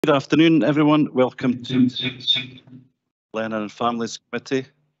Good afternoon, everyone. Welcome to Learning and Families Committee.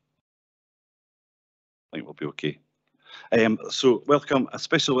 I think we'll be okay. So welcome, a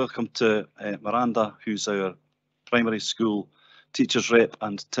special welcome to Miranda, who's our primary school teachers rep,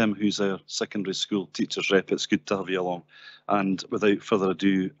 and Tim, who's our secondary school teachers rep. It's good to have you along. And without further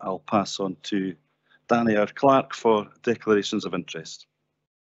ado, I'll pass on to Danny, our clerk, for declarations of interest.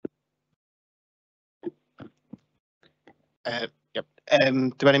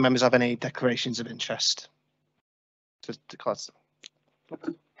 Do any members have any declarations of interest to class?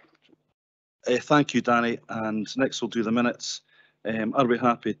 Thank you, Danny. And next we'll do the minutes. Are we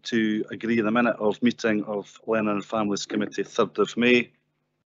happy to agree the minute of meeting of Learning and Families Committee 3rd of May?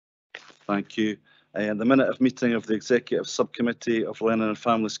 Thank you. The minute of meeting of the Executive Subcommittee of Learning and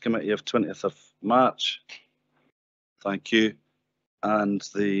Families Committee of 20th of March. Thank you. And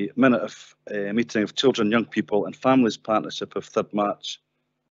the minute of meeting of Children, Young People and Families Partnership of 3rd March,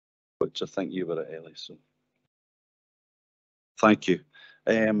 which I think you were at, Ellie. So thank you.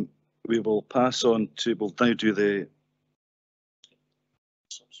 We will pass on to, we'll now do the,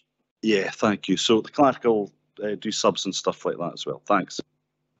 thank you. So the clerk will do subs and stuff like that as well. Thanks.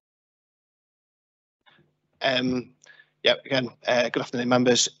 Again, good afternoon,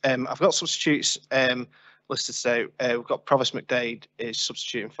 members. I've got substitutes listed today. We've got Provost McDade is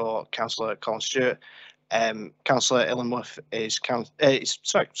substituting for Councillor Colin Stewart. Councillor Illingworth is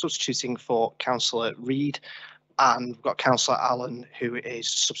substituting for Councillor Reid, and we've got Councillor Allen who is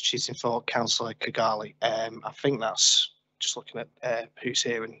substituting for Councillor Kigali. I think that's just looking at who's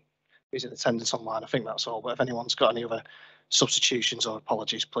here and who's in attendance online. I think that's all. But if anyone's got any other substitutions or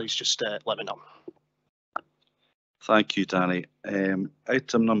apologies, please just let me know. Thank you, Danny.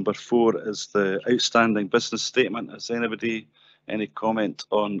 Item number 4 is the outstanding business statement. Has anybody any comment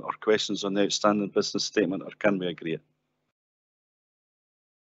on or questions on the outstanding business statement, or can we agree it?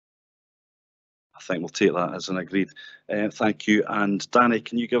 I think we'll take that as an agreed. Thank you. And Danny,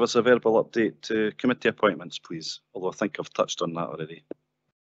 can you give us a verbal update to committee appointments, please? Although I think I've touched on that already.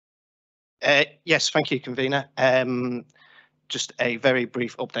 Yes, thank you, convener. Just a very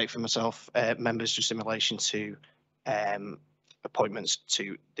brief update for myself, members, just in relation to appointments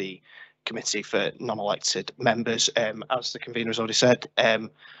to the committee for non-elected members. As the convener has already said,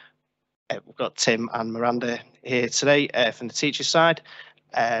 we've got Tim and Miranda here today from the teachers side.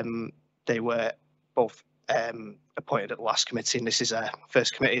 They were both appointed at the last committee, and this is our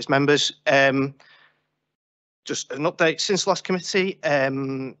first committee as members. Just an update since last committee,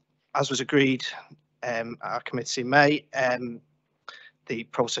 as was agreed our committee in May, the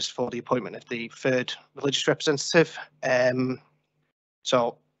process for the appointment of the 3rd religious representative.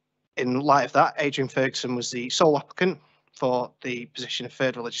 So in light of that, Adrian Ferguson was the sole applicant for the position of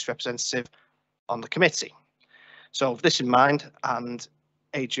 3rd religious representative on the committee. So with this in mind, and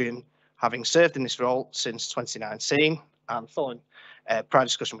Adrian having served in this role since 2019, and following prior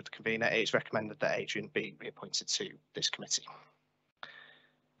discussion with the convener, it is recommended that Adrian be reappointed to this committee.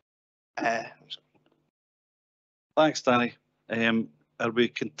 Thanks, Danny. Are we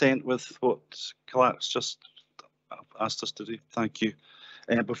content with what clerk's just asked us to do? Thank you.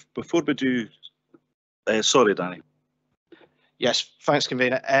 Before we do, sorry, Danny. Yes, thanks,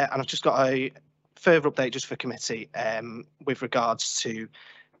 convener. And I've just got a further update just for committee with regards to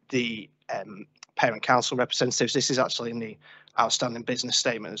the parent council representatives. This is actually in the outstanding business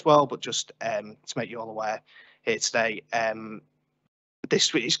statement as well, but just to make you all aware here today,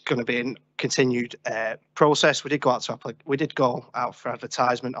 this is going to be a continued process. We did go out for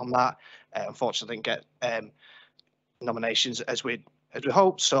advertisement on that. Unfortunately, didn't get nominations as we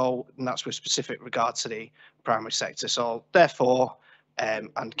hoped. So that's with specific regard to the primary sector. So therefore,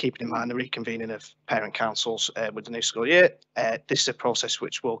 and keeping in mind the reconvening of parent councils with the new school year, this is a process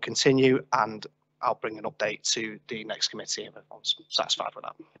which will continue, and I'll bring an update to the next committee if everyone's satisfied with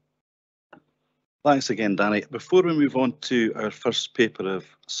that. Thanks again, Danny. Before we move on to our first paper of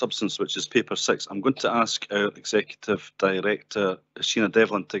substance, which is paper 6, I'm going to ask our Executive Director, Sheena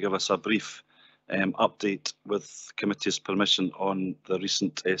Devlin, to give us a brief update with committee's permission on the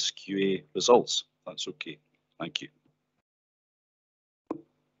recent SQA results. That's okay. Thank you.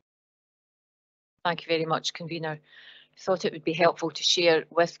 Thank you very much, convener. I thought it would be helpful to share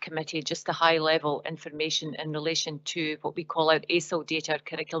with committee just the high level information in relation to what we call our ACEL data, our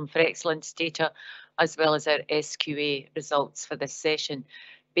Curriculum for Excellence data, as well as our SQA results for this session,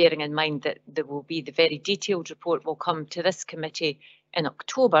 bearing in mind that there will be the very detailed report will come to this committee in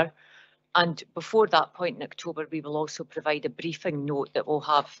October. And before that point in October, we will also provide a briefing note that will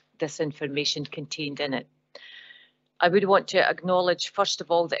have this information contained in it. I would want to acknowledge, first of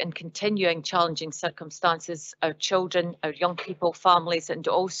all, that in continuing challenging circumstances, our children, our young people, families and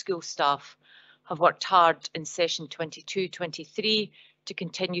all school staff have worked hard in session 22-23 to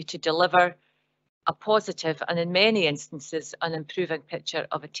continue to deliver a positive and in many instances an improving picture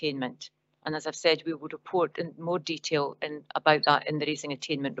of attainment. And as I've said, we will report in more detail about that in the Raising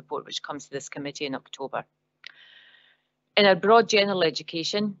Attainment report, which comes to this committee in October. In our broad general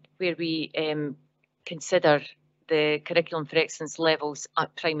education, where we consider the curriculum for excellence levels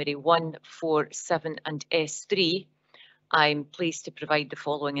at primary 1, 4, 7 and S3, I'm pleased to provide the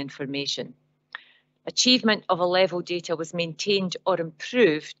following information. Achievement of A-level data was maintained or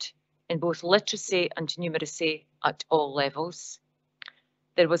improved in both literacy and numeracy at all levels.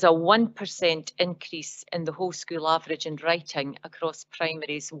 There was a 1% increase in the whole school average in writing across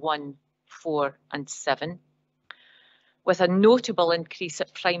primaries 1, 4 and 7, with a notable increase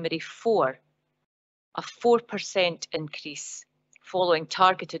at primary 4, a 4% increase following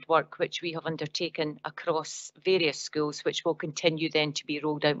targeted work which we have undertaken across various schools, which will continue then to be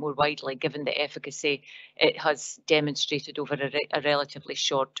rolled out more widely given the efficacy it has demonstrated over a relatively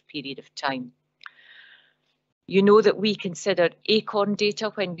short period of time. You know that we consider ACORN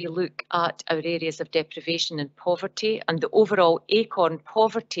data when we look at our areas of deprivation and poverty, and the overall ACORN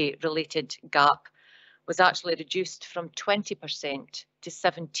poverty related gap was actually reduced from 20% to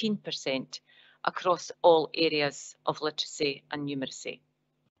 17% across all areas of literacy and numeracy.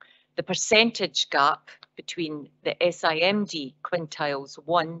 The percentage gap between the SIMD quintiles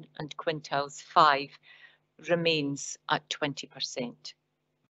 1 and quintiles 5 remains at 20%.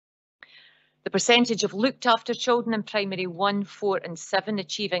 The percentage of looked after children in primary 1, 4 and 7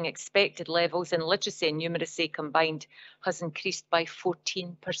 achieving expected levels in literacy and numeracy combined has increased by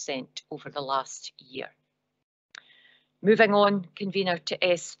 14% over the last year. Moving on, convener, to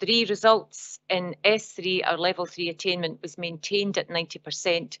S3 results. In S3, our level 3 attainment was maintained at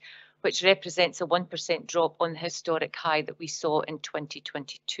 90%, which represents a 1% drop on the historic high that we saw in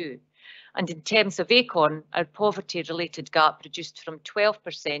 2022. And in terms of ACORN, our poverty-related gap reduced from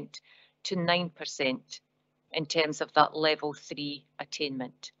 12% to 9% in terms of that level 3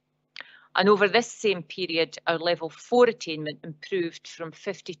 attainment. And over this same period, our level 4 attainment improved from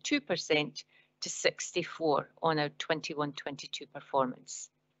 52% to 64 on our 21-22 performance.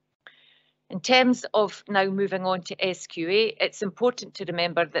 In terms of now moving on to SQA, it's important to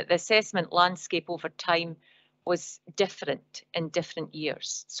remember that the assessment landscape over time was different in different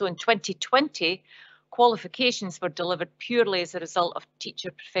years. So in 2020, qualifications were delivered purely as a result of teacher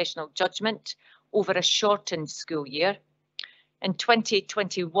professional judgment over a shortened school year. In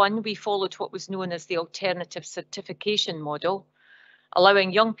 2021, we followed what was known as the alternative certification model,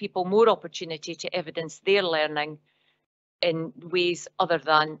 allowing young people more opportunity to evidence their learning in ways other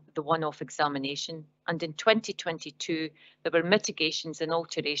than the one-off examination. And in 2022, there were mitigations and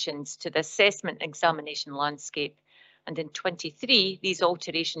alterations to the assessment examination landscape. And in 23, these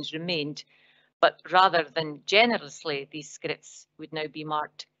alterations remained, but rather than generously, these scripts would now be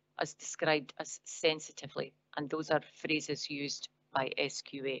marked as described as sensitively. And those are phrases used by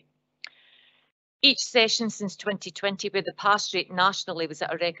SQA. Each session since 2020 where the pass rate nationally was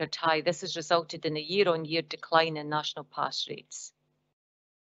at a record high, this has resulted in a year-on-year decline in national pass rates.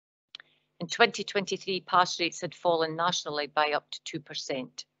 In 2023, pass rates had fallen nationally by up to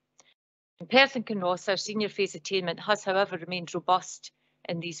 2%. In Perth and Kinross, our senior phase attainment has, however, remained robust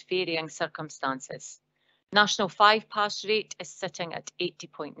in these varying circumstances. National 5 pass rate is sitting at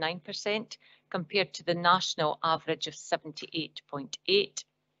 80.9% compared to the national average of 78.8%.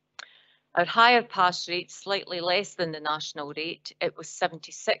 Our higher pass rate, slightly less than the national rate, it was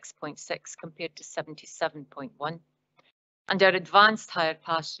 76.6 compared to 77.1. And our advanced higher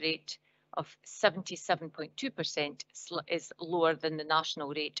pass rate of 77.2% is lower than the national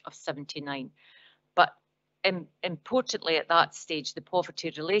rate of 79. But importantly, at that stage, the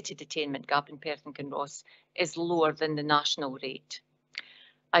poverty-related attainment gap in Perth and Kinross is lower than the national rate.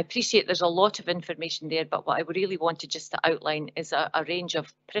 I appreciate there's a lot of information there, but what I really wanted just to outline is a range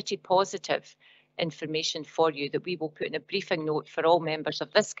of pretty positive information for you that we will put in a briefing note for all members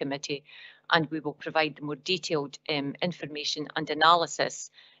of this committee, and we will provide the more detailed information and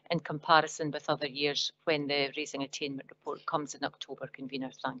analysis in comparison with other years when the Raising Attainment report comes in October.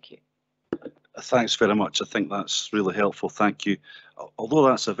 Convener, thank you. Thanks very much. I think that's really helpful. Thank you. Although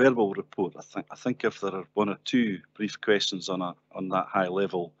that's a verbal report, I think if there are one or two brief questions on that high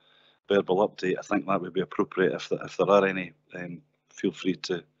level verbal update, I think that would be appropriate. If there are any, feel free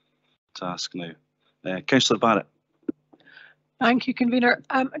to ask now. Councillor Barrett. Thank you, convener.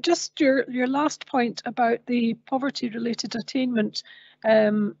 Just your last point about the poverty related attainment.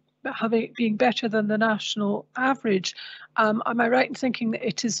 being better than the national average. Am I right in thinking that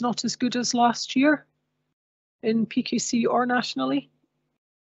it is not as good as last year in PQC or nationally?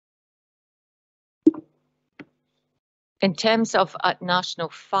 In terms of at National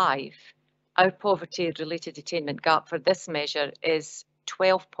 5, our poverty-related attainment gap for this measure is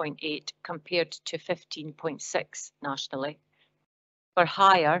 12.8 compared to 15.6 nationally. For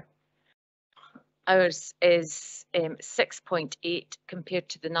higher, ours is 6.8 compared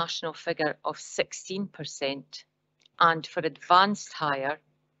to the national figure of 16%. And for advanced higher,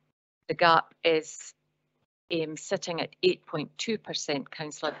 the gap is sitting at 8.2%,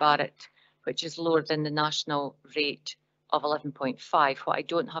 Councillor Barrett, which is lower than the national rate of 11.5. What I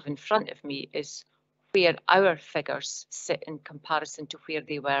don't have in front of me is where our figures sit in comparison to where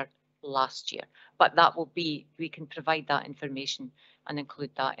they were last year. But that will be, we can provide that information and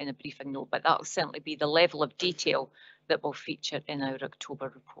include that in a briefing note, but that will certainly be the level of detail that will feature in our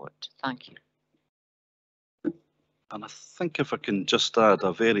October report. Thank you. And I think if I can just add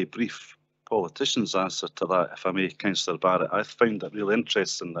a very brief politician's answer to that, if I may, Councillor Barrett, I found it really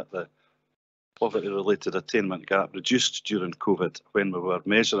interesting that the poverty-related attainment gap reduced during COVID when we were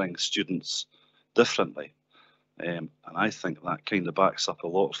measuring students differently. And I think that kind of backs up a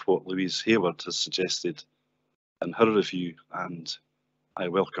lot of what Louise Hayward has suggested in her review, and I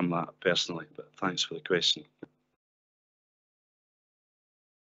welcome that personally, but thanks for the question.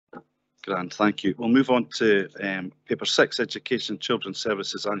 Grand, thank you. We'll move on to paper 6, Education Children's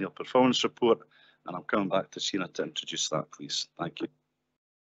Services Annual Performance Report, and I'm coming back to Sheena to introduce that, please. Thank you.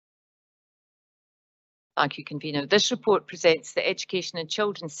 Thank you, Convener. This report presents the Education and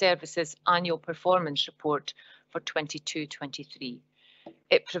Children's Services Annual Performance Report for 22-23.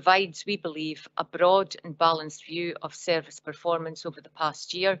 It provides, we believe, a broad and balanced view of service performance over the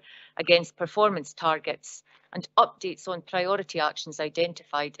past year against performance targets and updates on priority actions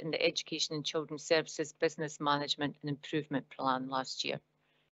identified in the Education and Children's Services Business Management and Improvement Plan last year.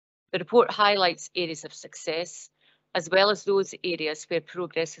 The report highlights areas of success, as well as those areas where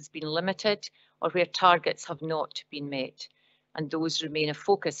progress has been limited or where targets have not been met, and those remain a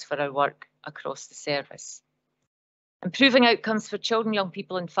focus for our work across the service. Improving outcomes for children, young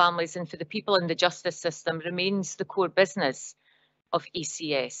people and families and for the people in the justice system remains the core business of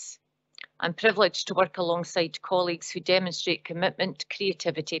ECS. I'm privileged to work alongside colleagues who demonstrate commitment,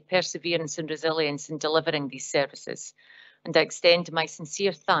 creativity, perseverance and resilience in delivering these services, and I extend my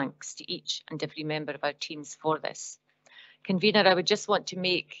sincere thanks to each and every member of our teams for this. Convener, I would just want to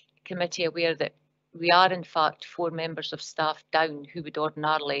make committee aware that we are in fact 4 members of staff down who would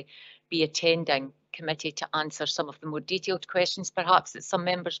ordinarily be attending committee to answer some of the more detailed questions perhaps that some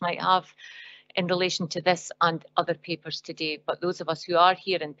members might have in relation to this and other papers today. But those of us who are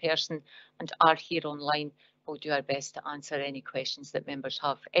here in person and are here online will do our best to answer any questions that members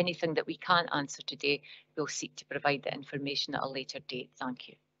have. Anything that we can't answer today, we'll seek to provide the information at a later date. Thank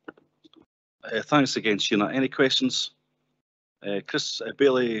you. Thanks again, Sheena. Any questions? Chris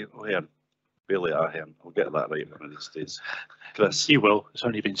Bailey Ahern. Bailey Ahern. I'll get that right one of these days. Chris. You will. It's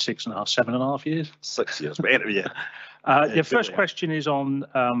only been 7.5 years. 6 years, but anyway, The first question is on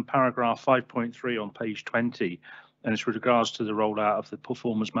paragraph 5.3 on page 20, and it's with regards to the rollout of the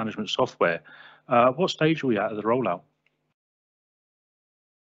performance management software. What stage are we at of the rollout?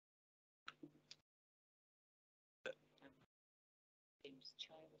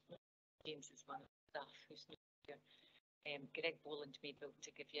 James is one of the staff who's not here. Greg Boland may be able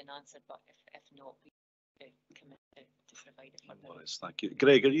to give you an answer, but if not, we commit to provide it. No worries, thank you.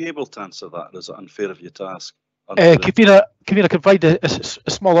 Greg, are you able to answer that? Is it unfair of you to ask? Convener, can provide a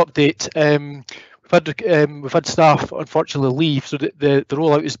small update. We've had staff unfortunately leave, so the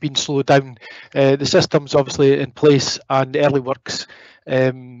rollout has been slowed down. The system's obviously in place, and early works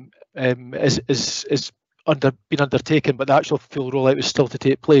is been undertaken, but the actual full rollout is still to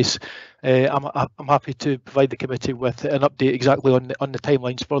take place. I'm happy to provide the committee with an update exactly on the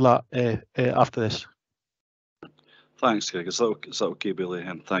timelines for that after this. Thanks, Greg. Is that okay, Billy?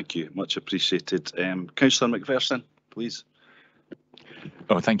 Thank you, much appreciated. Councillor McPherson, please.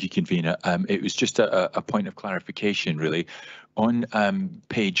 Oh, thank you, Convener. It was just a point of clarification, really. On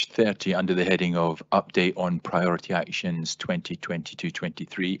page 30, under the heading of Update on Priority Actions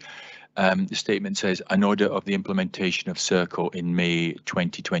 2022-23, the statement says, an audit of the implementation of Circle in May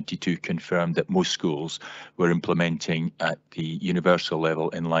 2022 confirmed that most schools were implementing at the universal level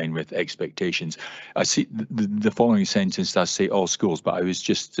in line with expectations. I see the following sentence does say all schools, but I was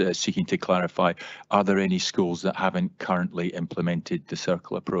just seeking to clarify, are there any schools that haven't currently implemented the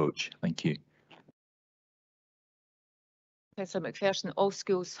Circle approach? Thank you. Councillor McPherson, all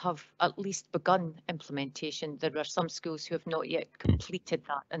schools have at least begun implementation. There are some schools who have not yet completed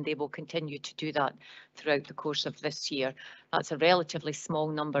that, and they will continue to do that throughout the course of this year. That's a relatively small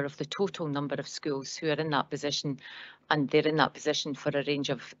number of the total number of schools who are in that position, and they're in that position for a range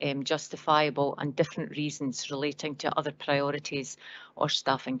of justifiable and different reasons relating to other priorities or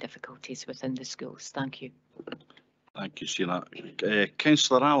staffing difficulties within the schools. Thank you. Thank you, Sheila.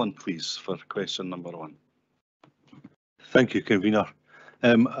 Councillor Allen, please, for question number 1. Thank you, Convener.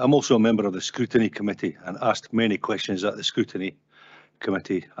 I'm also a member of the Scrutiny Committee and asked many questions at the Scrutiny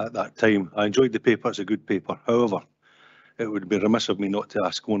Committee at that time. I enjoyed the paper, it's a good paper. However, it would be remiss of me not to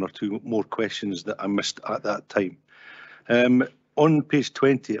ask 1 or 2 more questions that I missed at that time. On page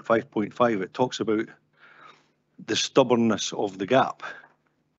 20 at 5.5, it talks about the stubbornness of the gap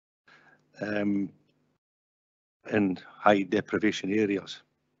in high deprivation areas.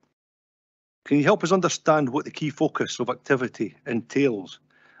 Can you help us understand what the key focus of activity entails?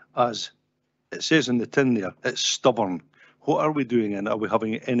 As it says in the tin there, it's stubborn. What are we doing, and are we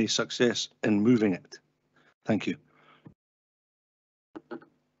having any success in moving it? Thank you.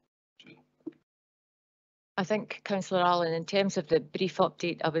 I think, Councillor Allen, in terms of the brief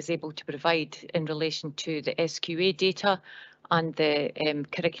update I was able to provide in relation to the SQA data and the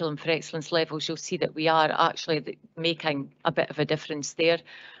curriculum for excellence levels, you'll see that we are actually making a bit of a difference there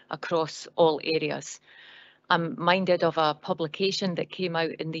across all areas. I'm minded of a publication that came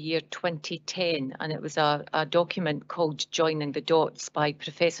out in the year 2010, and it was a document called Joining the Dots by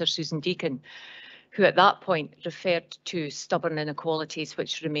Professor Susan Deacon, who at that point referred to stubborn inequalities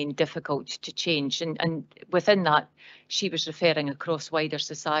which remain difficult to change. And within that, she was referring across wider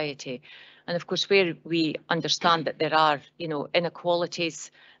society. And of course, where we understand that there are,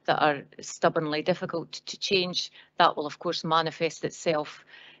 inequalities that are stubbornly difficult to change, that will of course manifest itself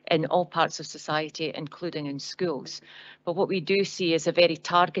in all parts of society, including in schools. But what we do see is a very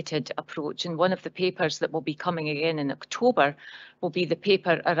targeted approach, and one of the papers that will be coming again in October will be the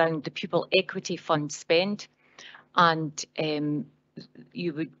paper around the Pupil Equity Fund spend, and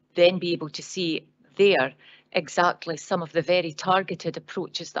you would then be able to see there exactly some of the very targeted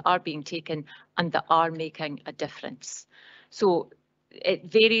approaches that are being taken and that are making a difference. So it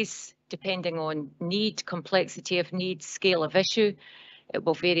varies depending on need, complexity of need, scale of issue. It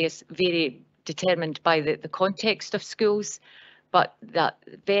will vary determined by the context of schools, but that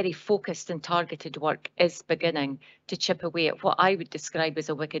very focused and targeted work is beginning to chip away at what I would describe as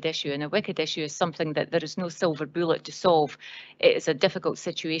a wicked issue. And a wicked issue is something that there is no silver bullet to solve. It is a difficult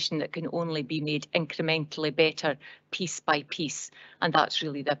situation that can only be made incrementally better, piece by piece. And that's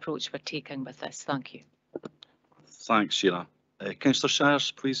really the approach we're taking with this. Thank you. Thanks, Sheila. Councillor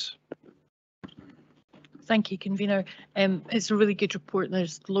Shires, please. Thank you, Convener. It's a really good report and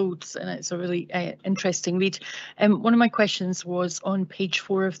there's loads and it's a really interesting read. One of my questions was on page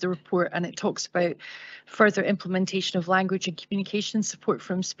 4 of the report, and it talks about further implementation of language and communication support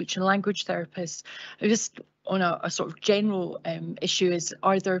from speech and language therapists. Just on a sort of general issue is,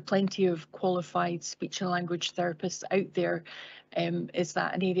 are there plenty of qualified speech and language therapists out there? Is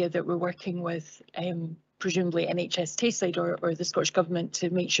that an area that we're working with presumably NHS Tayside or the Scottish Government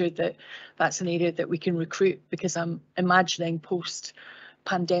to make sure that that's an area that we can recruit? Because I'm imagining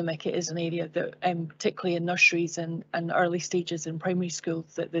post-pandemic it is an area that particularly in nurseries and early stages in primary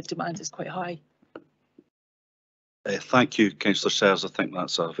schools that the demand is quite high. Thank you, Councillor Shires. I think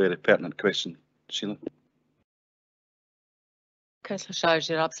that's a very pertinent question. Sheila. Councillor Shires,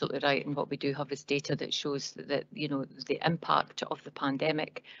 you're absolutely right, and what we do have is data that shows that the impact of the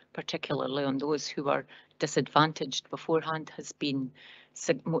pandemic, particularly on those who are disadvantaged beforehand, has been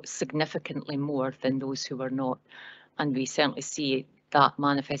significantly more than those who are not, and we certainly see that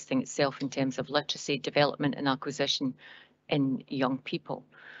manifesting itself in terms of literacy development and acquisition in young people.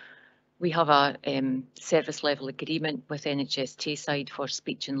 We have a service level agreement with NHS Tayside for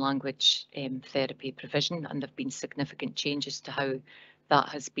speech and language therapy provision, and there have been significant changes to how that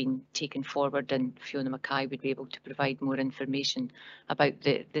has been taken forward, and Fiona Mackay would be able to provide more information about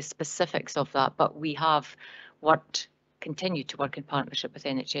the specifics of that. But we have continued to work in partnership with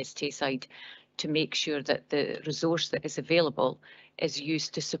NHS Tayside to make sure that the resource that is available is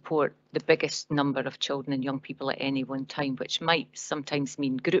used to support the biggest number of children and young people at any one time, which might sometimes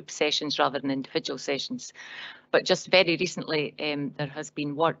mean group sessions rather than individual sessions. But just very recently, there has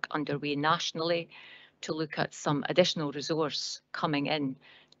been work underway nationally to look at some additional resource coming in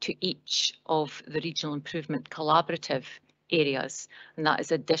to each of the regional improvement collaborative areas, and that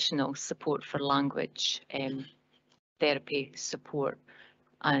is additional support for language therapy support,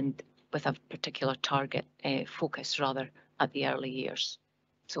 and with a particular target focus rather at the early years.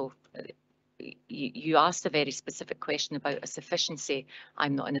 So you asked a very specific question about a sufficiency.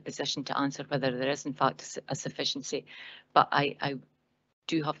 I'm not in a position to answer whether there is in fact a sufficiency, but I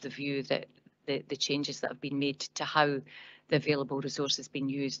do have the view that the changes that have been made to how the available resource has been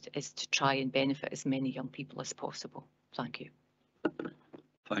used is to try and benefit as many young people as possible. Thank you.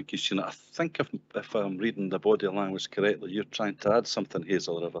 Thank you, Sheena. I think if I'm reading the body language correctly, you're trying to add something,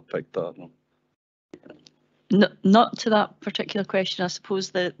 Hazel, or have I picked that up? No, not to that particular question. I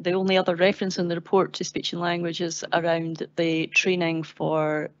suppose the only other reference in the report to speech and language is around the training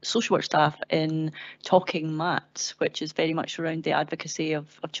for social work staff in talking maths, which is very much around the advocacy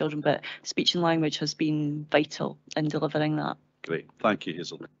of children, but speech and language has been vital in delivering that. Great, thank you,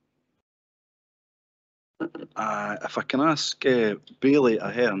 Hazel. If I can ask Bailey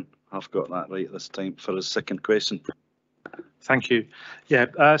Ahern, I've got that right this time, for his second question. Thank you.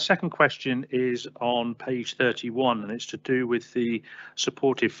 Yeah, second question is on page 31, and it's to do with the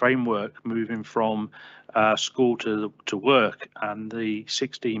supportive framework moving from school to work, and the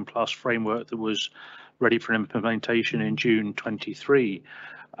 16+ framework that was ready for implementation in June 23.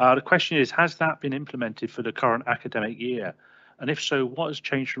 The question is, has that been implemented for the current academic year? And if so, what has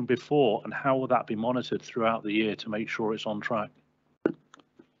changed from before, and how will that be monitored throughout the year to make sure it's on track?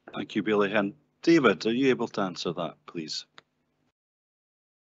 Thank you, Bailey Ahern. David, are you able to answer that, please?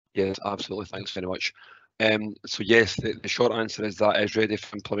 Yes, absolutely. Thanks very much. So yes, the short answer is that is ready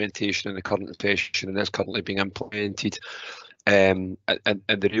for implementation in the current session and is currently being implemented. And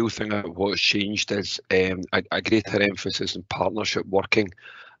the real thing about what's changed is a greater emphasis on partnership working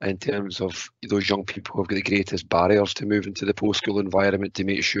in terms of those young people who have got the greatest barriers to move into the post-school environment, to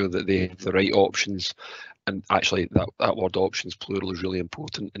make sure that they have the right options. And actually that word options plural is really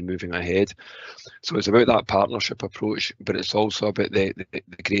important in moving ahead. So it's about that partnership approach, but it's also about the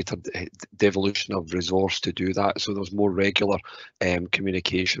greater devolution of resource to do that. So there's more regular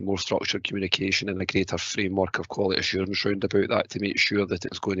communication, more structured communication, and a greater framework of quality assurance round about that to make sure that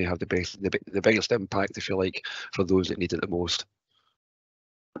it's going to have the biggest impact, if you like, for those that need it the most.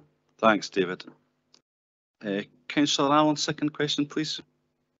 Thanks, David. Councillor Allen, second question, please.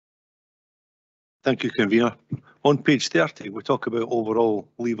 Thank you, Convener. On page 30, we talk about overall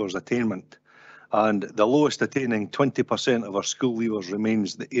leavers attainment, and the lowest attaining 20% of our school leavers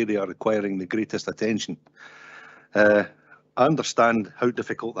remains the area requiring the greatest attention. I understand how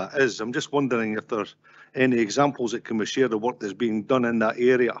difficult that is. I'm just wondering if there's any examples that can be shared of work that's being done in that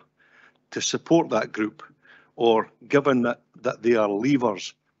area to support that group, or given that they are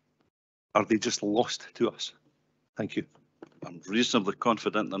leavers, are they just lost to us? Thank you. I'm reasonably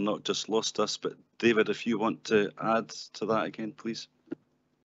confident they're not just lost us, but David, if you want to add to that again, please.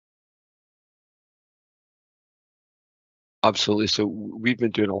 Absolutely. So we've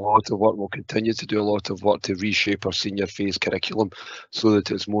been doing a lot of work, we'll continue to do a lot of work to reshape our senior phase curriculum so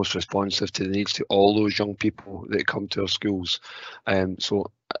that it's most responsive to the needs to all those young people that come to our schools.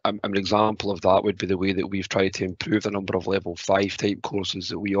 So an example of that would be the way that we've tried to improve the number of level 5 type courses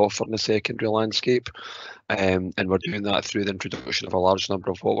that we offer in the secondary landscape. And we're doing that through the introduction of a large number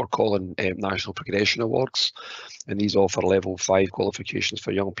of what we're calling National Progression Awards. And these offer level 5 qualifications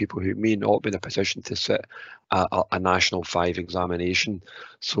for young people who may not be in a position to sit a National 5 examination.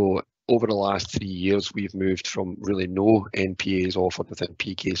 So over the last 3 years, we've moved from really no NPAs offered within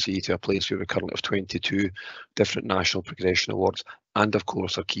PKC to a place where we currently have 22 different National Progression Awards, and of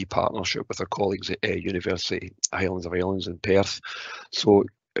course our key partnership with our colleagues at University Highlands of Islands in Perth. So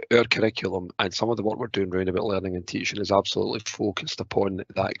our curriculum and some of the work we're doing around about learning and teaching is absolutely focused upon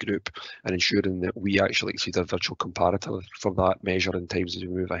that group and ensuring that we actually exceed our virtual comparator for that measure in times as we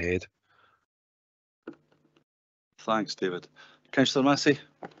move ahead. Thanks, David. Councillor Massey.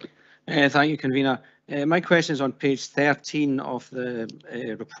 Thank you, Convener. My question is on page 13 of the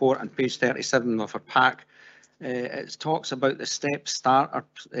report and page 37 of our pack. It talks about the step starter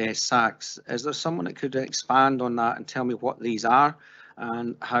SACs. Is there someone that could expand on that and tell me what these are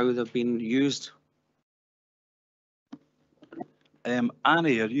and how they've been used?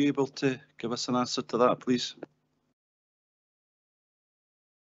 Annie, are you able to give us an answer to that, please?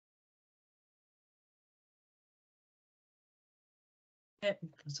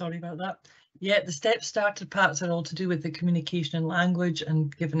 Sorry about that. Yeah, the step starter parts are all to do with the communication and language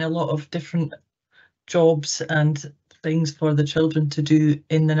and giving a lot of different jobs and things for the children to do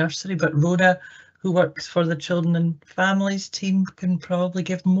in the nursery. But Rhoda, who works for the Children and Families team, can probably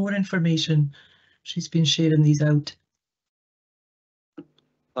give more information. She's been sharing these out.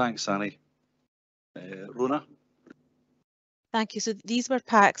 Thanks, Annie. Rona? Thank you. So these were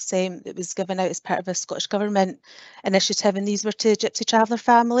packs that was given out as part of a Scottish Government initiative, and these were to Gypsy Traveller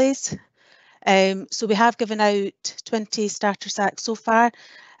families. So we have given out 20 starter sacks so far,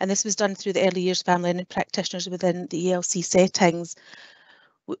 and this was done through the early years family learning practitioners within the ELC settings.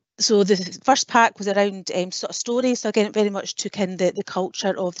 So the first pack was around sort of stories, so again it very much took in the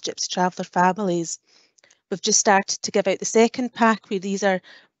culture of the Gypsy Traveller families. We've just started to give out the second pack, where these are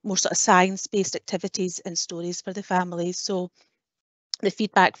more sort of science-based activities and stories for the families. So the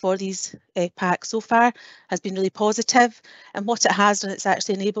feedback for these packs so far has been really positive, and what it has done, it's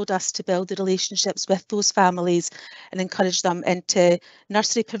actually enabled us to build the relationships with those families and encourage them into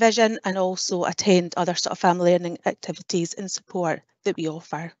nursery provision and also attend other sort of family learning activities and support that we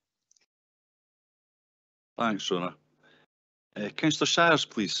offer. Thanks, Rona. Councillor Shires,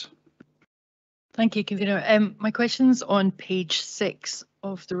 please. Thank you, Convener. My question's on page 6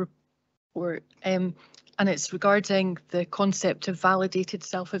 of the report, and it's regarding the concept of validated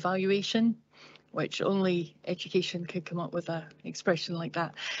self-evaluation, which only education could come up with an expression like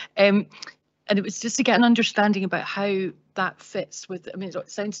that. And it was just to get an understanding about how that fits with, I mean,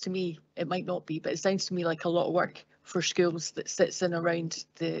 it sounds to me, it might not be, but it sounds to me like a lot of work for schools that sits in around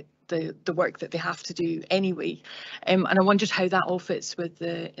the work that they have to do anyway. And I wondered how that all fits with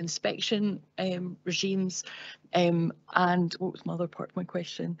the inspection regimes. And what was my other part of my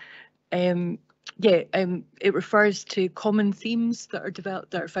question? It refers to common themes that are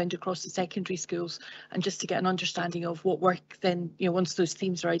developed, that are found across the secondary schools, and just to get an understanding of what work then, you know, once those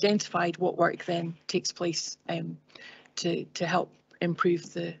themes are identified, what work then takes place to help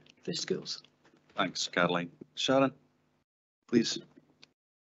improve the schools. Thanks, Caroline. Sharon, please.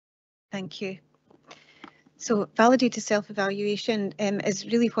 Thank you. So validated self-evaluation is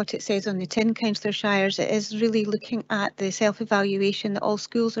really what it says on the tin, Councillor Shires. It is really looking at the self-evaluation that all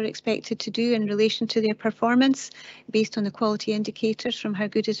schools are expected to do in relation to their performance based on the quality indicators from how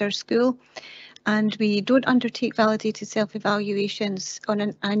good is our school. And we don't undertake validated self-evaluations on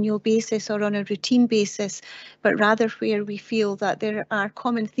an annual basis or on a routine basis, but rather where we feel that there are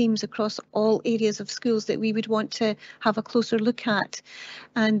common themes across all areas of schools that we would want to have a closer look at.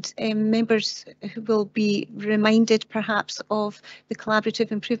 And members will be reminded perhaps of the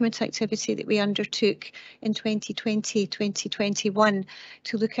collaborative improvement activity that we undertook in 2020-2021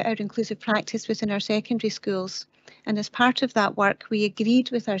 to look at our inclusive practice within our secondary schools. And as part of that work, we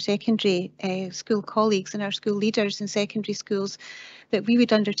agreed with our secondary school colleagues and our school leaders in secondary schools that we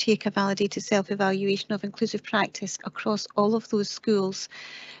would undertake a validated self-evaluation of inclusive practice across all of those schools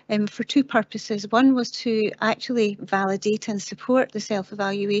for two purposes. One was to actually validate and support the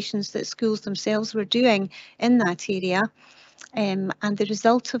self-evaluations that schools themselves were doing in that area. And the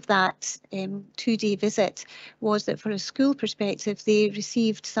result of that 2-day visit was that for a school perspective, they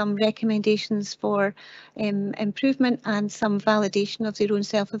received some recommendations for improvement and some validation of their own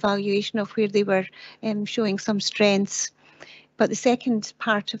self-evaluation of where they were showing some strengths. But the second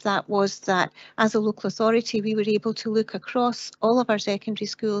part of that was that as a local authority, we were able to look across all of our secondary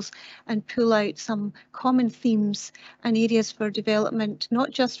schools and pull out some common themes and areas for development, not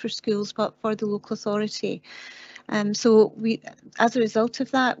just for schools, but for the local authority. So as a result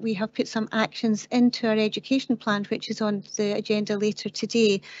of that, we have put some actions into our education plan, which is on the agenda later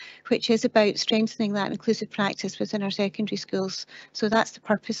today, which is about strengthening that inclusive practice within our secondary schools. So that's the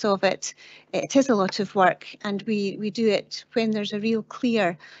purpose of it. It is a lot of work, and we do it when there's a real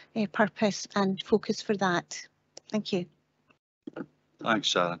clear purpose and focus for that. Thank you. Thanks,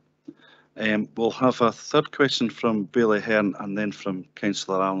 Sharon. We'll have a third question from Bailey Hearn and then from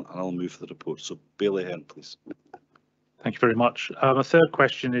Councillor Allen, and I'll move the report. So Bailey Hearn, please. Thank you very much. My third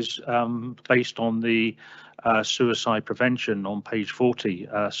question is based on the suicide prevention on page 40,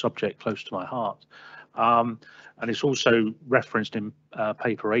 subject close to my heart. And it's also referenced in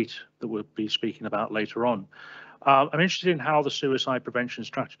paper 8 that we'll be speaking about later on. I'm interested in how the suicide prevention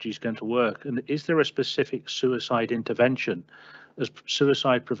strategy is going to work, and is there a specific suicide intervention? As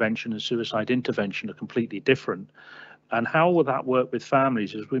suicide prevention and suicide intervention are completely different. And how will that work with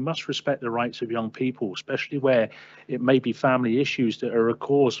families? As we must respect the rights of young people, especially where it may be family issues that are a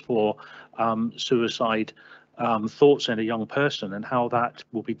cause for suicide thoughts in a young person, and how that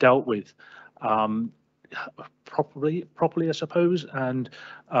will be dealt with properly, I suppose, and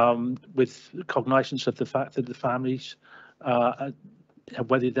with cognizance of the fact that the families,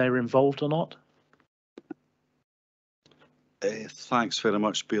 whether they're involved or not. Thanks very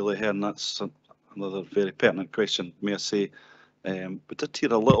much, Bailey Hearn. That's another very pertinent question, may I say. We did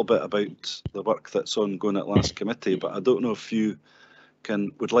hear a little bit about the work that's ongoing at last committee, but I don't know if you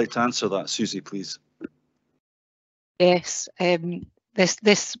would like to answer that, Susie, please. Yes,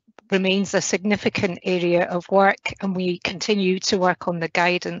 this remains a significant area of work, and we continue to work on the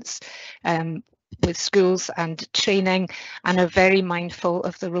guidance with schools and training, and are very mindful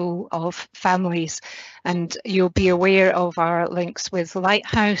of the role of families. And you'll be aware of our links with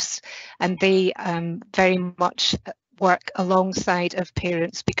Lighthouse, and they very much work alongside of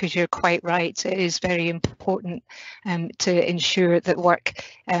parents, because you're quite right, it is very important to ensure that work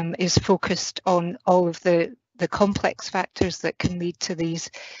is focused on all of the complex factors that can lead to these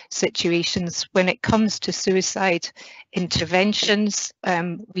situations. When it comes to suicide interventions,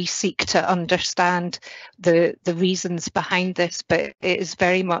 we seek to understand the reasons behind this, but it is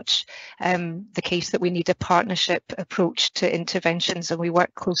very much the case that we need a partnership approach to interventions, and we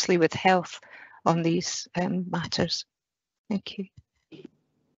work closely with health on these matters. Thank you.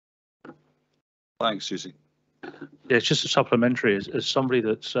 Thanks, Susie. Yeah, it's just a supplementary. As somebody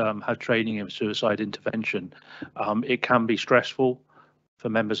that's had training in suicide intervention, it can be stressful for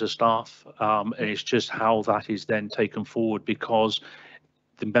members of staff, and it's just how that is then taken forward, because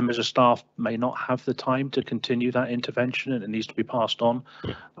the members of staff may not have the time to continue that intervention, and it needs to be passed on.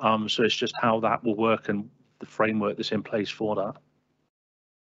 So it's just how that will work and the framework that's in place for that.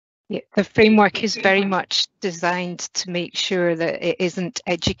 Yeah, the framework is very much designed to make sure that it isn't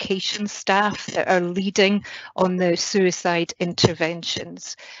education staff that are leading on the suicide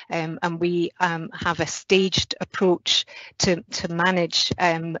interventions, and we have a staged approach to manage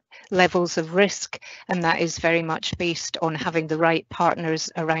levels of risk, and that is very much based on having the right partners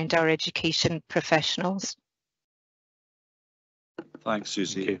around our education professionals. Thanks,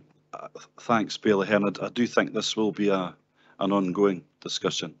 Susie. Thanks, Bailey Hernand. I do think this will be an ongoing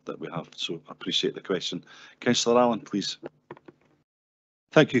discussion that we have, so I appreciate the question. Councillor Allen, please.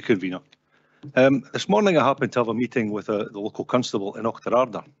 Thank you, Convener. This morning I happened to have a meeting with the local constable in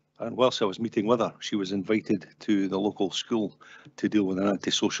Auchterarder, and whilst I was meeting with her, she was invited to the local school to deal with an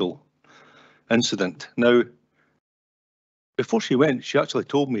antisocial incident. Now, before she went, she actually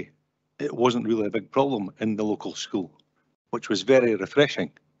told me it wasn't really a big problem in the local school, which was very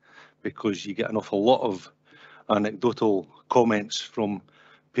refreshing, because you get an awful lot of anecdotal comments from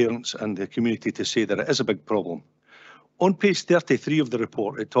parents and the community to say that it is a big problem. On page 33 of the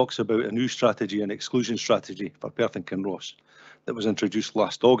report, it talks about a new strategy, an exclusion strategy for Perth and Kinross that was introduced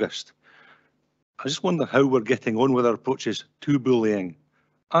last August. I just wonder how we're getting on with our approaches to bullying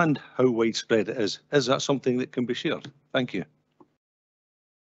and how widespread it is. Is that something that can be shared? Thank you.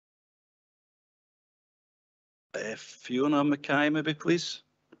 Fiona Mackay, maybe, please.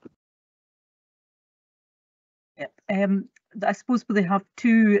 I suppose they have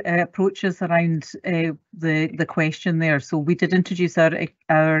two approaches around the question there. So we did introduce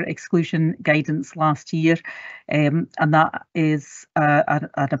our exclusion guidance last year, and that is an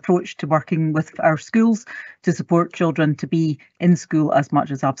approach to working with our schools to support children to be in school as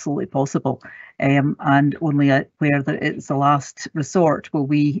much as absolutely possible, and only where it's a last resort will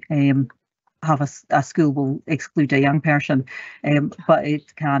we have a school will exclude a young person, but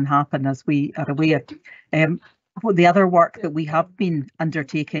it can happen, as we are aware. The other work that we have been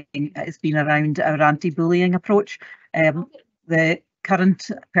undertaking has been around our anti-bullying approach. The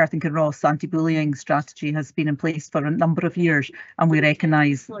current Perth and Kinross anti-bullying strategy has been in place for a number of years, and we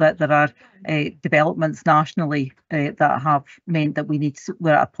recognise that there are developments nationally that have meant that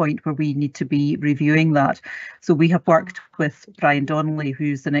we're at a point where we need to be reviewing that. So we have worked with Brian Donnelly,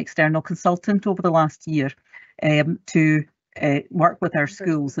 who's an external consultant over the last year, to work with our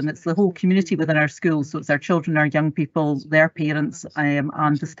schools, and it's the whole community within our schools. So it's our children, our young people, their parents,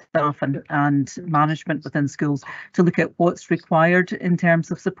 and the staff and management within schools to look at what's required in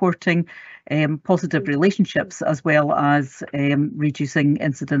terms of supporting positive relationships, as well as reducing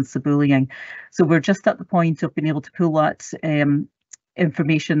incidents of bullying. So we're just at the point of being able to pull that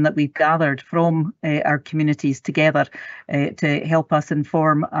information that we've gathered from our communities together to help us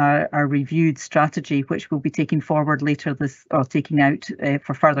inform our reviewed strategy, which we'll be taking forward later this, or taking out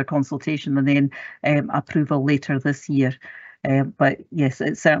for further consultation and then approval later this year. But yes,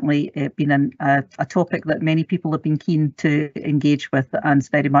 it's certainly been a topic that many people have been keen to engage with, and it's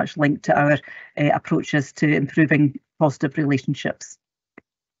very much linked to our approaches to improving positive relationships.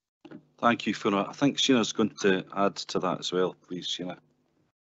 Thank you, Fiona. I think Sheena's going to add to that as well, please, Sheena.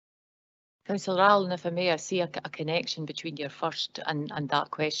 Councillor Allen, if I may, I see a connection between your first and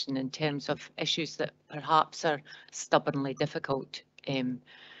that question in terms of issues that perhaps are stubbornly difficult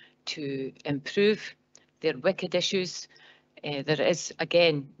to improve. They're wicked issues. There is,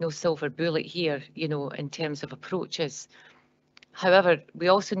 again, no silver bullet here, you know, in terms of approaches. However, we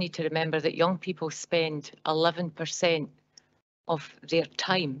also need to remember that young people spend 11% of their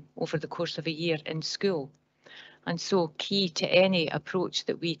time over the course of a year in school. And so key to any approach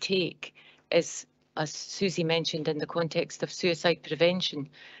that we take is, as Susie mentioned in the context of suicide prevention,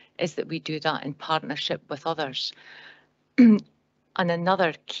 is that we do that in partnership with others. And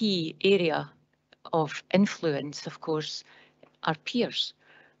another key area of influence, of course, are peers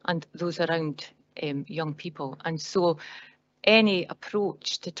and those around young people. And so any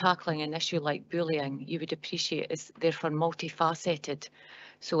approach to tackling an issue like bullying, you would appreciate, is therefore multifaceted.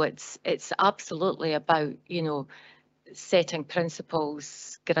 So it's absolutely about, you know, setting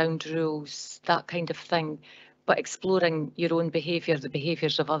principles, ground rules, that kind of thing, but exploring your own behaviour, the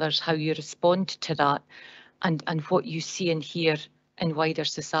behaviours of others, how you respond to that, and what you see and hear in wider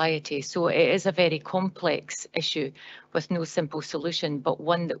society. So it is a very complex issue with no simple solution, but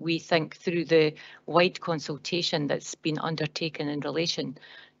one that we think through the wide consultation that's been undertaken in relation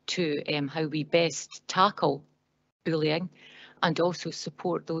to how we best tackle bullying and also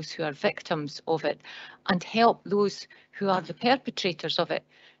support those who are victims of it and help those who are the perpetrators of it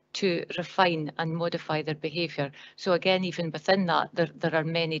to refine and modify their behaviour. So again, even within that, there are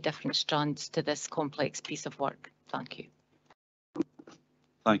many different strands to this complex piece of work. Thank you.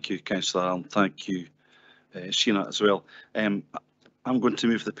 Thank you, Councillor Allen. Thank you, Sheena, as well. I'm going to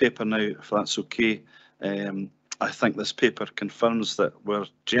move the paper now, if that's okay. I think this paper confirms that we're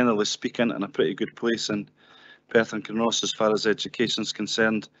generally speaking in a pretty good place in Perth and Kinross as far as education is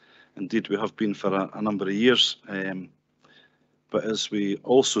concerned. Indeed, we have been for a number of years. But as we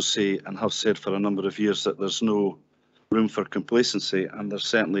also say and have said for a number of years, that there's no room for complacency, and there's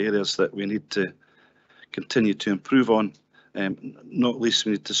certainly areas that we need to continue to improve on. Not least,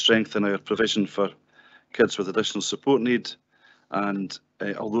 we need to strengthen our provision for kids with additional support need, and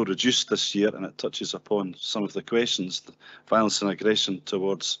although reduced this year, and it touches upon some of the questions, the violence and aggression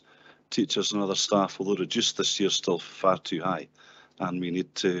towards teachers and other staff, although reduced this year, still far too high, and we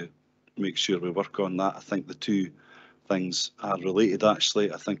need to make sure we work on that. I think the two things are related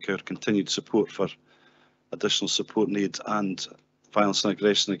actually. I think our continued support for additional support needs and violence and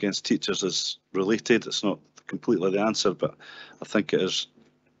aggression against teachers is related. It's not completely the answer, but I think it is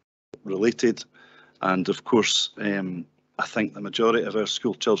related. And of course, I think the majority of our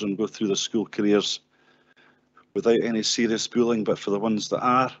school children go through their school careers without any serious bullying, but for the ones that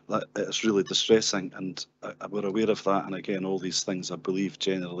are, that it's really distressing, and we're aware of that. And again, all these things I believe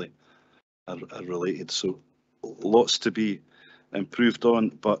generally are related. So lots to be improved on,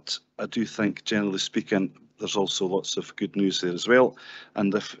 but I do think generally speaking there's also lots of good news there as well.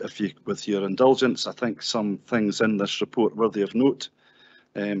 And if you, with your indulgence, I think some things in this report worthy of note.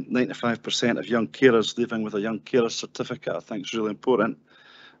 95% of young carers leaving with a young carer certificate, I think is really important.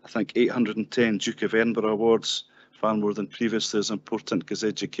 I think 810 Duke of Edinburgh awards, far more than previously, is important, because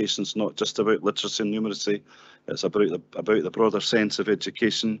education is not just about literacy and numeracy, it's about the broader sense of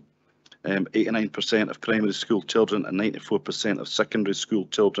education. 89% of primary school children and 94% of secondary school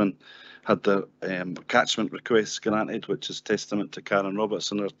children had their catchment requests granted, which is testament to Karen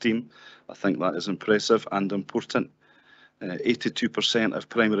Roberts and her team. I think that is impressive and important. 82% of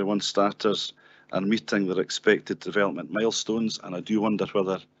primary one starters are meeting their expected development milestones, and I do wonder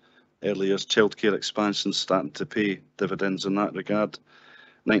whether early years childcare expansion is starting to pay dividends in that regard.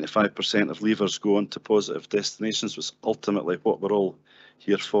 95% of leavers go on to positive destinations, which is ultimately what we're all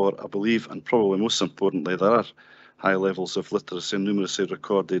here for, I believe, and probably most importantly, there are high levels of literacy and numeracy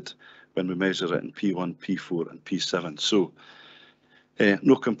recorded when we measure it in P1, P4 and P7. So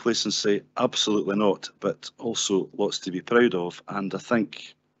no complacency, absolutely not, but also lots to be proud of. And I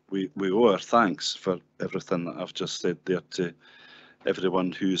think we owe our thanks for everything that I've just said there to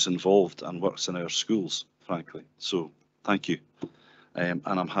everyone who's involved and works in our schools, frankly. So thank you. And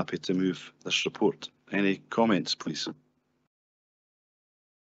I'm happy to move this report. Any comments, please?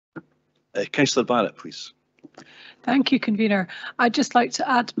 Councillor Barrett, please. Thank you, Convener. I'd just like to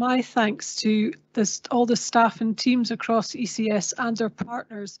add my thanks to all the staff and teams across ECS and their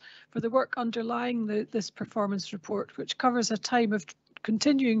partners for the work underlying this performance report, which covers a time of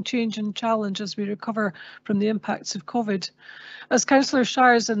continuing change and challenge as we recover from the impacts of COVID. As Councillor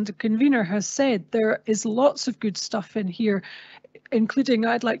Shires and the Convener has said, there is lots of good stuff in here, including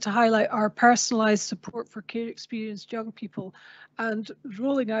I'd like to highlight our personalised support for care experienced young people and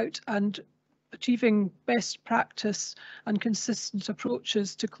rolling out and achieving best practice and consistent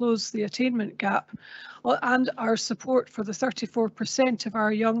approaches to close the attainment gap, and our support for the 34% of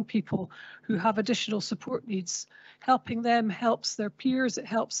our young people who have additional support needs. Helping them helps their peers, it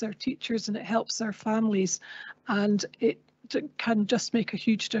helps their teachers, and it helps their families, and it can just make a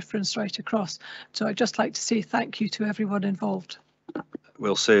huge difference right across. So I'd just like to say thank you to everyone involved.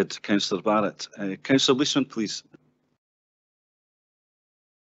 Well said, Councillor Barrett. Councillor Leishman, please.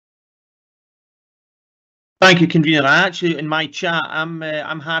 Thank you, Convener. I actually, in my chat, I'm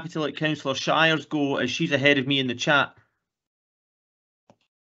happy to let Councillor Shires go, as she's ahead of me in the chat.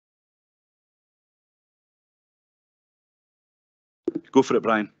 Go for it,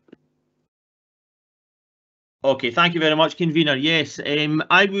 Brian. Okay, thank you very much, Convener. Yes,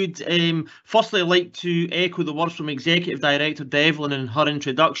 I would firstly like to echo the words from Executive Director Devlin in her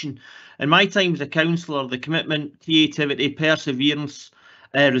introduction. In my time as a councillor, the commitment, creativity, perseverance,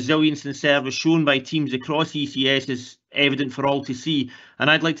 resilience and service shown by teams across ECS is evident for all to see. And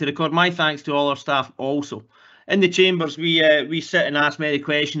I'd like to record my thanks to all our staff also. In the chambers, we sit and ask many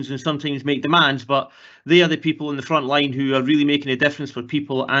questions and sometimes make demands, but they are the people in the front line who are really making a difference for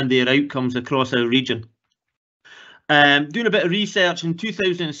people and their outcomes across our region. Doing a bit of research in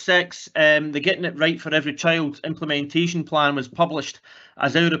 2006, the Getting It Right for Every Child implementation plan was published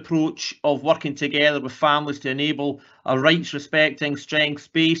as our approach of working together with families to enable a rights-respecting,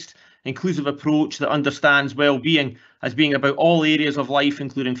 strengths-based, inclusive approach that understands well-being as being about all areas of life,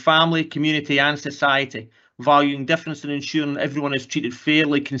 including family, community and society, valuing difference and ensuring everyone is treated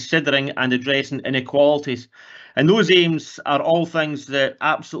fairly, considering and addressing inequalities. And those aims are all things that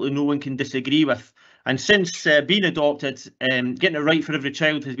absolutely no one can disagree with. And since being adopted, Getting It Right for Every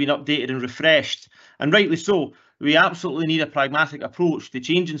Child has been updated and refreshed, and rightly so. We absolutely need a pragmatic approach to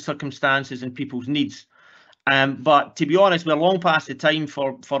changing circumstances and people's needs. But to be honest, we're long past the time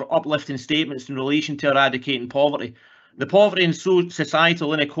for uplifting statements in relation to eradicating poverty. The poverty and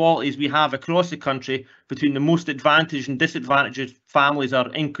societal inequalities we have across the country between the most advantaged and disadvantaged families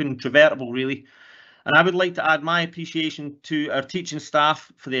are incontrovertible, really. And I would like to add my appreciation to our teaching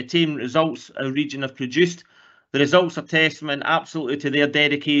staff for the attainment results our region have produced. The results are testament absolutely to their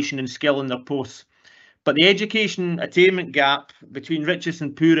dedication and skill in their posts. But the education attainment gap between richest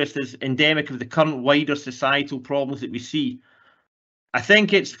and poorest is endemic of the current wider societal problems that we see. I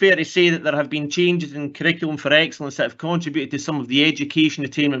think it's fair to say that there have been changes in curriculum for excellence that have contributed to some of the education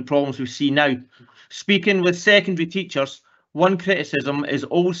attainment problems we see now. Speaking with secondary teachers, one criticism is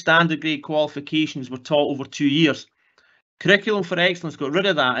all standard grade qualifications were taught over 2 years. Curriculum for Excellence got rid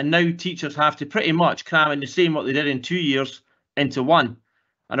of that, and now teachers have to pretty much cram in the same what they did in 2 years into 1.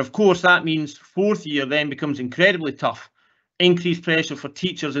 And of course that means 4th year then becomes incredibly tough, increased pressure for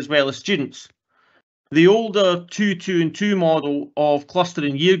teachers as well as students. The older 2-2 and 2 model of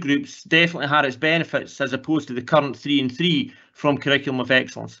clustering year groups definitely had its benefits as opposed to the current 3 and 3 from Curriculum of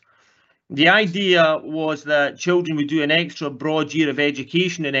Excellence. The idea was that children would do an extra broad year of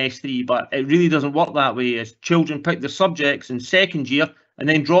education in S3, but it really doesn't work that way, as children pick their subjects in 2nd year and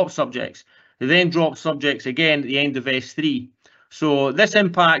then drop subjects. They then drop subjects again at the end of S3. So this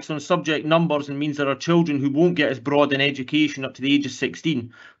impacts on subject numbers and means there are children who won't get as broad an education up to the age of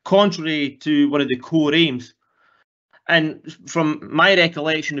 16, contrary to one of the core aims. And from my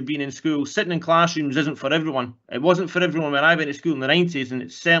recollection of being in school, sitting in classrooms isn't for everyone. It wasn't for everyone when I went to school in the 90s, and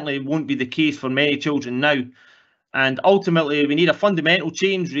it certainly won't be the case for many children now. And ultimately, we need a fundamental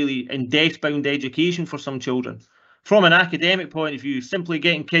change, really, in desk-bound education for some children. From an academic point of view, simply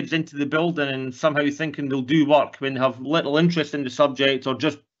getting kids into the building and somehow thinking they'll do work when they have little interest in the subject or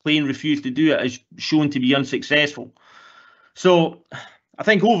just plain refuse to do it is shown to be unsuccessful. So I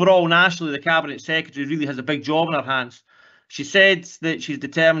think overall, nationally, the Cabinet Secretary really has a big job in her hands. She said that she's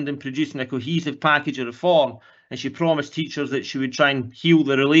determined in producing a cohesive package of reform, and she promised teachers that she would try and heal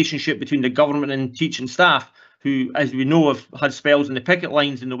the relationship between the government and teaching staff, who, as we know, have had spells in the picket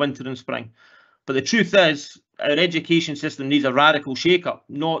lines in the winter and spring. But the truth is, our education system needs a radical shake-up,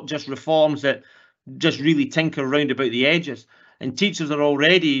 not just reforms that just really tinker around about the edges. And teachers are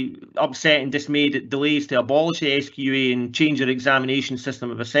already upset and dismayed at delays to abolish the SQA and change their examination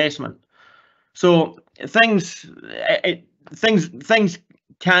system of assessment. So things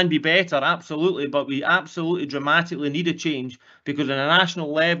can be better, absolutely, but we absolutely dramatically need a change, because on a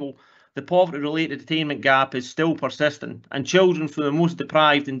national level, the poverty-related attainment gap is still persistent, and children from the most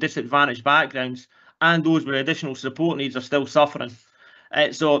deprived and disadvantaged backgrounds and those with additional support needs are still suffering.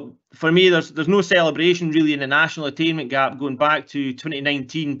 So for me, there's no celebration really in the national attainment gap going back to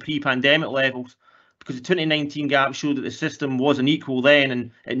 2019 pre-pandemic levels, because the 2019 gap showed that the system wasn't equal then,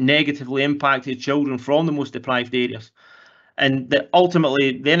 and it negatively impacted children from the most deprived areas. And that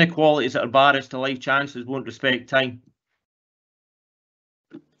ultimately the inequalities that are barriers to life chances won't respect time.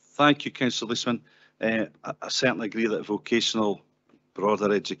 Thank you, Councillor Leisman. I certainly agree that vocational,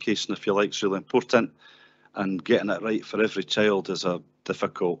 broader education, if you like, is really important, and getting it right for every child is a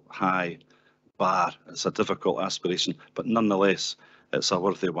difficult high bar. It's a difficult aspiration, but nonetheless, it's a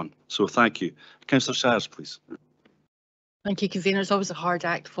worthy one. So thank you. Councillor Shires, please. Thank you, Convener. It's always a hard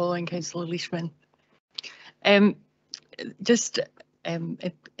act following Councillor Leishman. Just in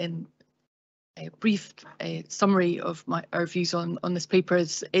brief summary of our views on this paper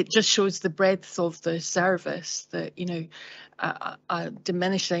is it just shows the breadth of the service that, you know, a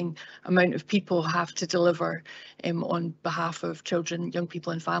diminishing amount of people have to deliver on behalf of children, young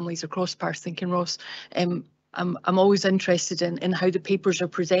people and families across Perth and Kinross. I'm always interested in how the papers are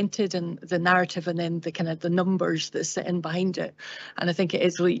presented and the narrative, and then the kind of the numbers that sit in behind it. And I think it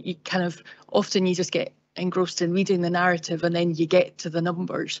is really, you kind of often you just get engrossed in reading the narrative and then you get to the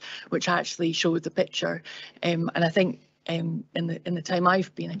numbers which actually show the picture. And I think in the time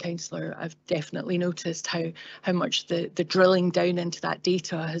I've been a councillor, I've definitely noticed how much the drilling down into that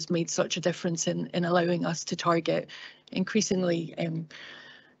data has made such a difference in allowing us to target increasingly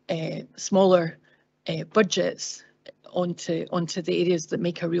smaller budgets onto the areas that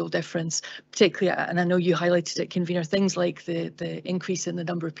make a real difference, particularly, and I know you highlighted it, Convener, things like the increase in the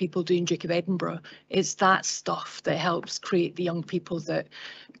number of people doing Duke of Edinburgh. It's that stuff that helps create the young people that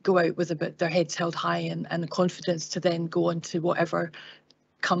go out with their heads held high and the confidence to then go on to whatever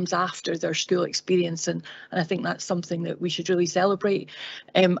comes after their school experience, and I think that's something that we should really celebrate.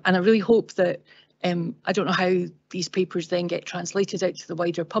 And I really hope that I don't know how these papers then get translated out to the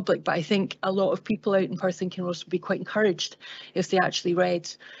wider public, but I think a lot of people out in Perth and Kinross would be quite encouraged if they actually read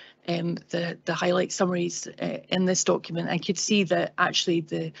the highlight summaries in this document and could see that actually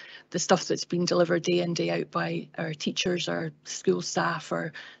the stuff that's been delivered day in, day out by our teachers, our school staff,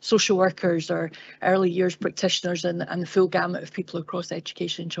 our social workers, our early years practitioners, and the full gamut of people across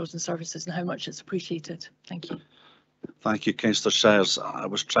education and children's services, and how much it's appreciated. Thank you. Thank you, Councillor Shires. I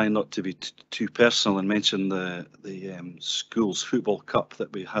was trying not to be too personal and mention the schools football cup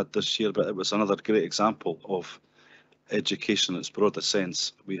that we had this year, but it was another great example of education in its broadest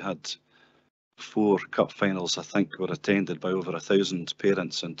sense. We had 4 cup finals, I think, were attended by over 1,000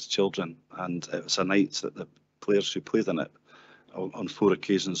 parents and children, and it was a night that the players who played in it on 4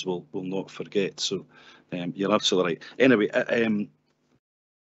 occasions will not forget. So you're absolutely right. Anyway,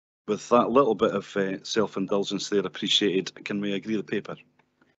 with that little bit of self-indulgence there appreciated, can we agree the paper?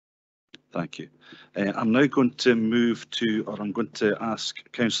 Thank you. I'm now going to move to, or I'm going to ask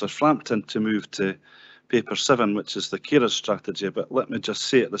Councillor Frampton to move to paper 7, which is the carers strategy. But let me just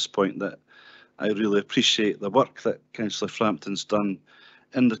say at this point that I really appreciate the work that Councillor Frampton's done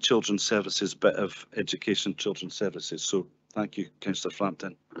in the children's services bit of education children's services. So thank you, Councillor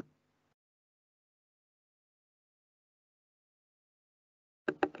Frampton.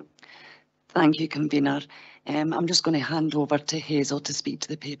 Thank you, Convener. I'm just going to hand over to Hazel to speak to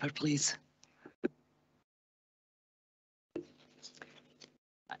the paper, please.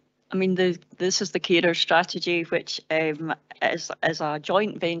 I mean, this is the carer strategy, which is a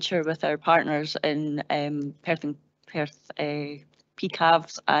joint venture with our partners in Perth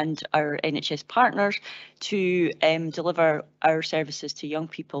PCAVs and our NHS partners to deliver our services to young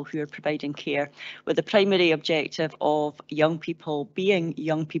people who are providing care, with the primary objective of young people being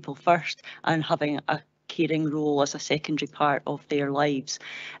young people first and having a caring role as a secondary part of their lives.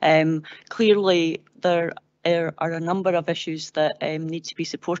 Clearly, there are a number of issues that need to be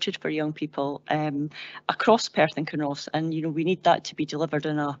supported for young people across Perth and Kinross, and we need that to be delivered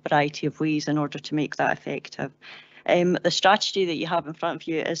in a variety of ways in order to make that effective. The strategy that you have in front of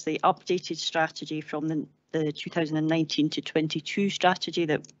you is the updated strategy from the 2019 to 22 strategy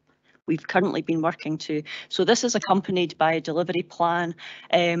that we've currently been working to. So this is accompanied by a delivery plan,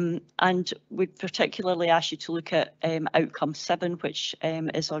 and we particularly ask you to look at outcome 7, which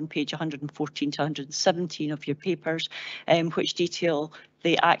is on page 114 to 117 of your papers, which detail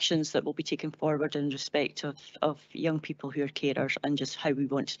the actions that will be taken forward in respect of young people who are carers and just how we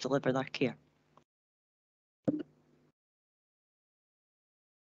want to deliver that care.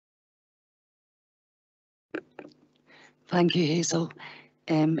 Thank you, Hazel.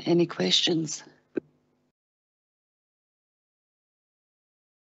 Any questions?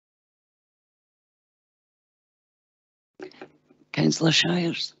 Councillor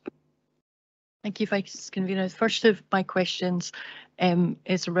Shires. Thank you, Vice Convener. The first of my questions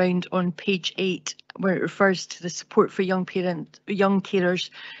is around on page 8, where it refers to the support for young carers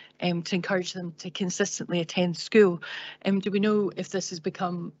to encourage them to consistently attend school. Do we know if this has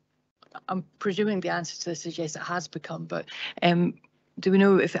become, I'm presuming the answer to this is yes, it has become, but do we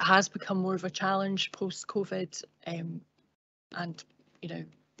know if it has become more of a challenge post-COVID? And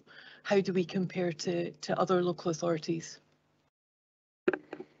how do we compare to other local authorities?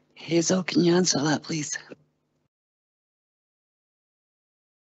 Hazel, can you answer that, please?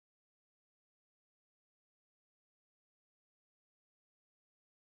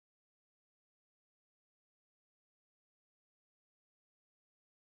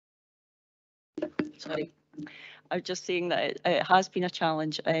 Sorry. I'm just saying that it has been a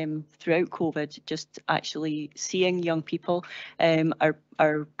challenge throughout COVID, just actually seeing young people,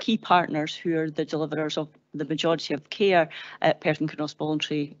 our key partners who are the deliverers of the majority of care at Perth and Kinross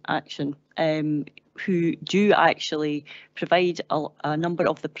Voluntary Action, who do actually provide a number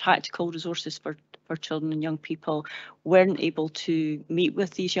of the practical resources for children and young people, weren't able to meet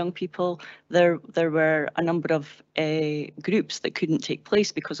with these young people. There were a number of groups that couldn't take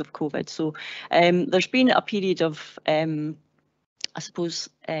place because of COVID. So there's been a period of, I suppose,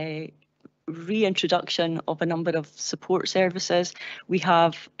 reintroduction of a number of support services. We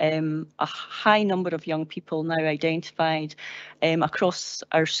have a high number of young people now identified across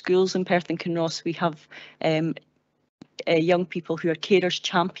our schools in Perth and Kinross. We have young people who are carers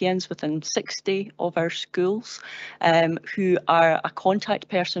champions within 60 of our schools, who are a contact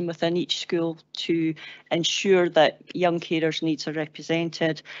person within each school to ensure that young carers' needs are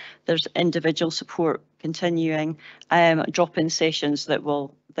represented. There's individual support continuing, drop-in sessions that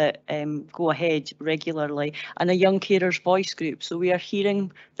will go ahead regularly, and a young carers voice group. So we are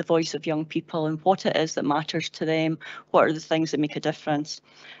hearing the voice of young people and what it is that matters to them, what are the things that make a difference.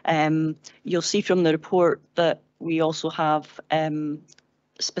 You'll see from the report that we also have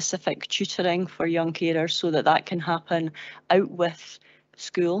specific tutoring for young carers so that can happen out with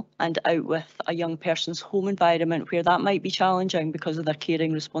school and out with a young person's home environment where that might be challenging because of their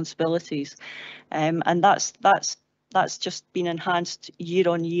caring responsibilities. And that's just been enhanced year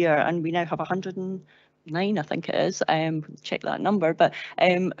on year, and we now have 109, I think it is, check that number, but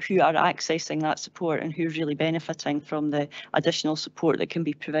who are accessing that support and who are really benefiting from the additional support that can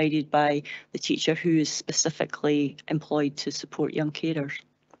be provided by the teacher who is specifically employed to support young carers.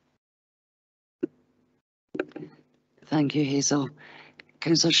 Thank you, Hazel.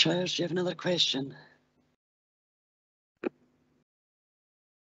 Councillor Shires, do you have another question?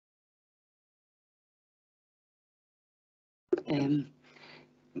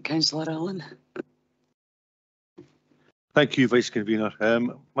 Councillor Allen. Thank you, Vice Convener.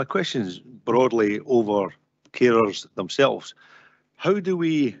 My question is broadly over carers themselves. How do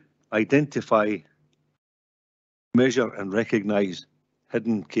we identify, measure and recognise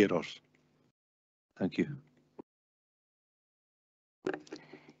hidden carers? Thank you.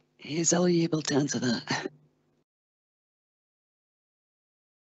 Hazel, are you able to answer that?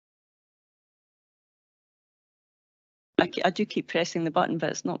 I do keep pressing the button,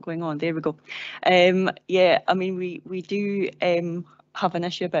 but it's not going on. There we go. Yeah, I mean, we do have an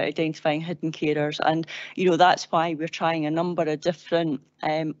issue about identifying hidden carers, and that's why we're trying a number of different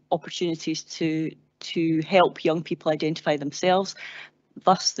opportunities to help young people identify themselves.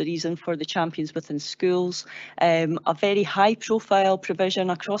 Thus the reason for the champions within schools, a very high profile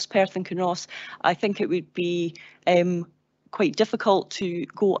provision across Perth and Kinross. I think it would be quite difficult to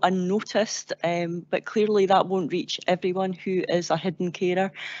go unnoticed, but clearly that won't reach everyone who is a hidden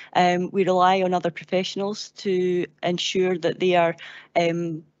carer. We rely on other professionals to ensure that they are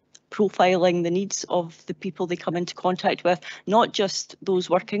profiling the needs of the people they come into contact with, not just those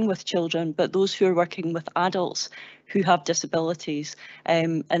working with children, but those who are working with adults who have disabilities,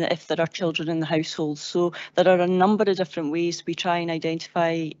 and if there are children in the household. So there are a number of different ways we try and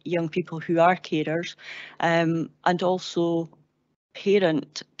identify young people who are carers, and also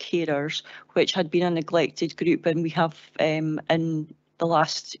parent carers, which had been a neglected group, and we have in the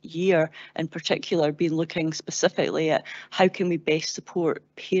last year in particular been looking specifically at how can we best support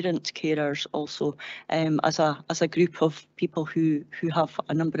parent carers also, as a group of people who have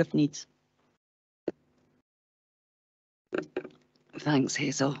a number of needs. Thanks,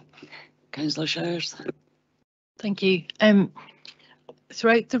 Hazel. Councillor Shires. Thank you.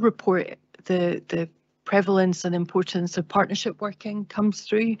 Throughout the report, the prevalence and importance of partnership working comes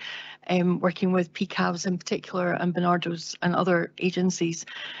through, working with PCAVs in particular and Bernardo's and other agencies.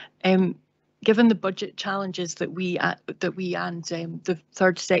 Given the budget challenges that we and the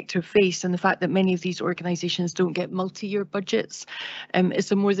third sector face, and the fact that many of these organisations don't get multi-year budgets, is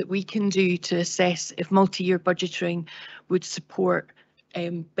there more that we can do to assess if multi-year budgeting would support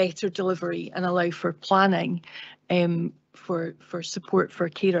better delivery and allow for planning for support for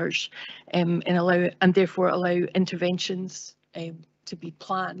carers, and therefore allow interventions to be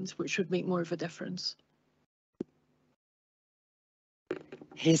planned, which would make more of a difference?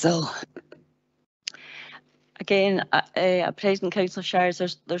 Hazel. Again, President Councillor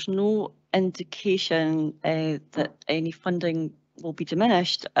Shires, there's no indication that any funding will be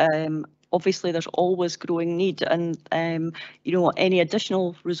diminished. Obviously, there's always growing need, and any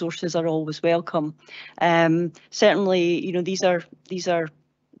additional resources are always welcome. Certainly, these are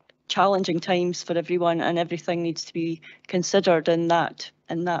challenging times for everyone, and everything needs to be considered in that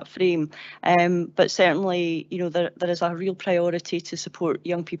frame. But certainly, you know, there is a real priority to support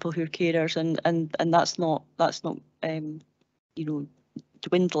young people who are carers, and that's not you know,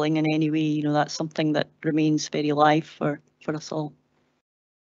 dwindling in any way. You know, that's something that remains very live for us all.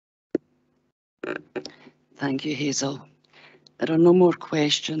 Thank you, Hazel. There are no more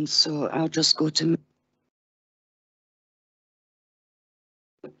questions, so I'll just go to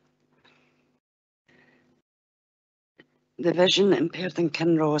the vision in Perth and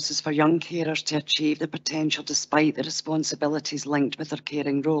Kinross is for young carers to achieve the potential despite the responsibilities linked with their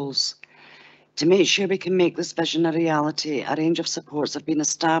caring roles. To make sure we can make this vision a reality, a range of supports have been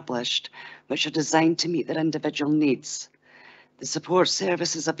established which are designed to meet their individual needs. The support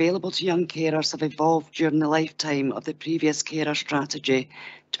services available to young carers have evolved during the lifetime of the previous carer strategy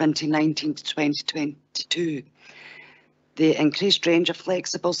 2019 to 2022. The increased range of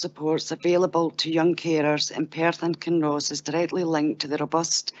flexible supports available to young carers in Perth and Kinross is directly linked to the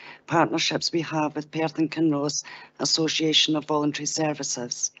robust partnerships we have with Perth and Kinross Association of Voluntary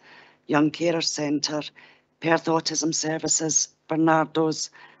Services, Young Carers Centre, Perth Autism Services,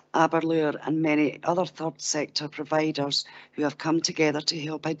 Bernardo's, Aberlour and many other third sector providers who have come together to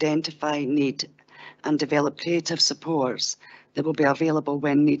help identify need and develop creative supports that will be available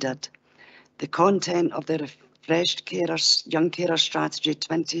when needed. The content of the refreshed Young Carer Strategy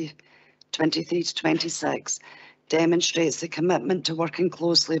 2023 to 26 demonstrates the commitment to working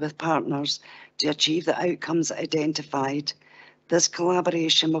closely with partners to achieve the outcomes identified. This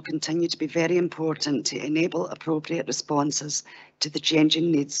collaboration will continue to be very important to enable appropriate responses to the changing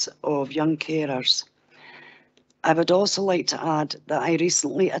needs of young carers. I would also like to add that I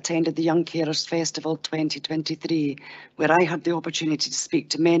recently attended the Young Carers Festival 2023, where I had the opportunity to speak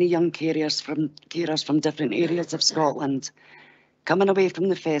to many young carers from different areas of Scotland. Coming away from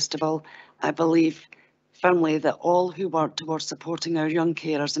the festival, I believe firmly that all who work towards supporting our young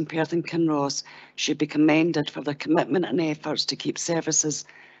carers in Perth and Kinross should be commended for their commitment and efforts to keep services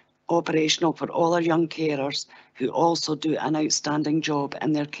operational for all our young carers who also do an outstanding job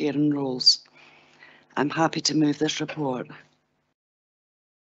in their caring roles. I'm happy to move this report.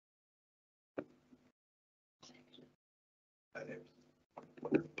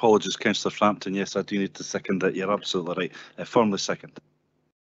 Apologies, Councillor Frampton. Yes, I do need to second it. You're absolutely right. I firmly second.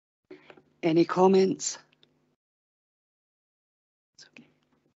 Any comments?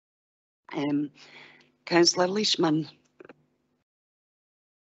 Councillor Leishman.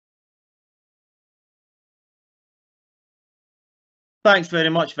 Thanks very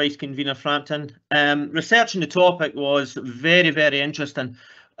much, Vice Convener Frampton. Researching the topic was very, very interesting.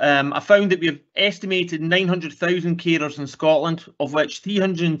 I found that we've estimated 900,000 carers in Scotland, of which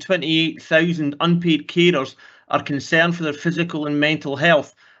 328,000 unpaid carers are concerned for their physical and mental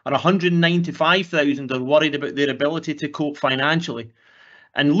health, and 195,000 are worried about their ability to cope financially.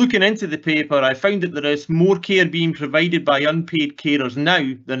 And looking into the paper, I found that there is more care being provided by unpaid carers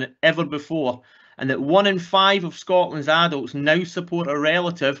now than ever before, and that 1 in 5 of Scotland's adults now support a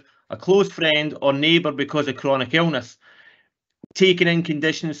relative, a close friend or neighbour because of chronic illness, taking in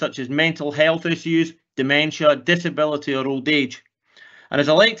conditions such as mental health issues, dementia, disability or old age. And as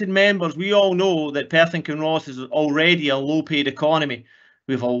elected members, we all know that Perth and Kinross is already a low-paid economy.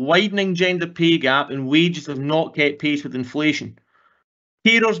 We have a widening gender pay gap and wages have not kept pace with inflation.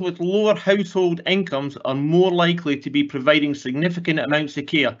 Carers with lower household incomes are more likely to be providing significant amounts of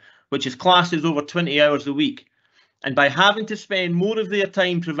care, which is classed as over 20 hours a week. And by having to spend more of their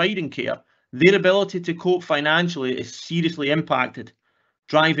time providing care, their ability to cope financially is seriously impacted,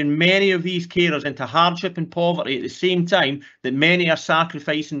 driving many of these carers into hardship and poverty at the same time that many are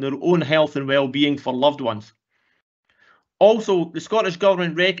sacrificing their own health and well-being for loved ones. Also, the Scottish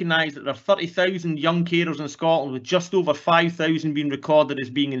Government recognised that there are 30,000 young carers in Scotland, with just over 5,000 being recorded as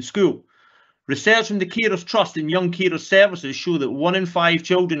being in school. Research from the Carers Trust and Young Carers Services show that 1 in 5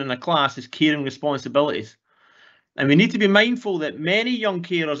 children in a class has caring responsibilities. And we need to be mindful that many young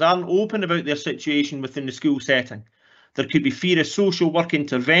carers aren't open about their situation within the school setting. There could be fear of social work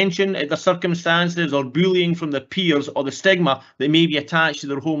intervention at their circumstances, or bullying from their peers, or the stigma that may be attached to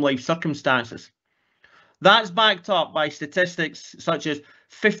their home life circumstances. That's backed up by statistics such as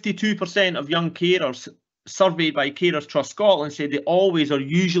 52% of young carers surveyed by Carers Trust Scotland said they always or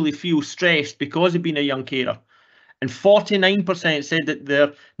usually feel stressed because of being a young carer. And 49% said that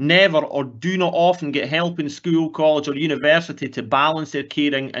they never or do not often get help in school, college or university to balance their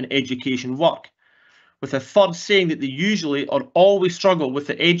caring and education work, with a third saying that they usually or always struggle with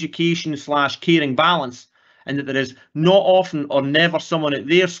the education/caring balance, and that there is not often or never someone at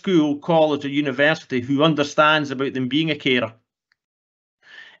their school, college or university who understands about them being a carer.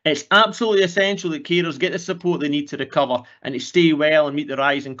 It's absolutely essential that carers get the support they need to recover and to stay well and meet the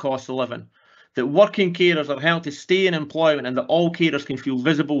rising cost of living. That working carers are helped to stay in employment and that all carers can feel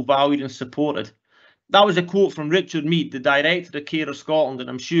visible, valued and supported. That was a quote from Richard Mead, the Director of Carers Scotland, and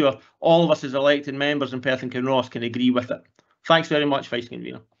I'm sure all of us as elected members in Perth and Kinross can agree with it. Thanks very much, Vice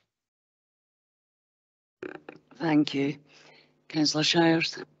Convener. Thank you. Councillor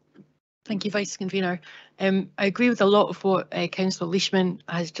Shires. Thank you, Vice Convener. I agree with a lot of what Councillor Leishman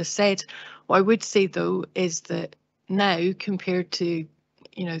has just said. What I would say, though, is that now compared to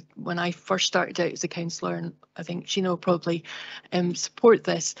when I first started out as a councillor, and I think Sheena will probably support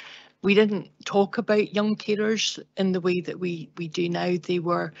this, we didn't talk about young carers in the way that we do now. They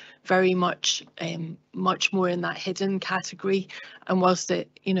were very much much more in that hidden category. And whilst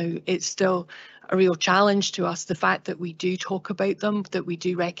it's still a real challenge to us, the fact that we do talk about them, that we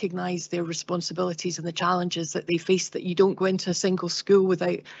do recognise their responsibilities and the challenges that they face, that you don't go into a single school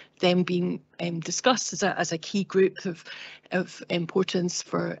without them being discussed as a key group of importance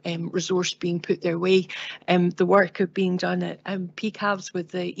for resource being put their way. The work of being done at PCABs with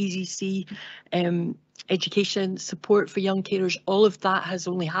the EZC education support for young carers, all of that has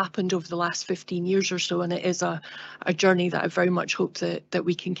only happened over the last 15 years or so, and it is a journey that I very much hope that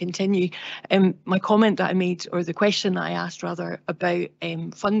we can continue. My comment that I made, or the question that I asked rather, about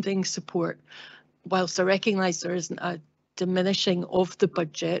funding support, whilst I recognise there isn't a diminishing of the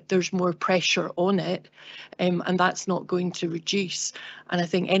budget, there's more pressure on it, and that's not going to reduce. And I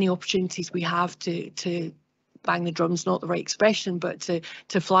think any opportunities we have to bang the drum's not the right expression, but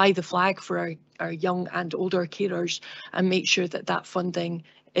to fly the flag for our young and older carers and make sure that that funding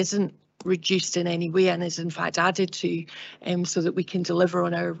isn't reduced in any way and is in fact added to, so that we can deliver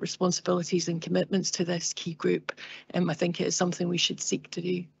on our responsibilities and commitments to this key group. I think it is something we should seek to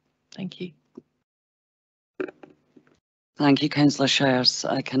do. Thank you. Thank you, Councillor Shires.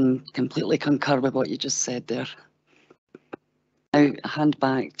 I can completely concur with what you just said there. Now hand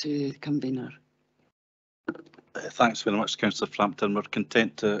back to Convener. Thanks very much, Councillor Frampton. We're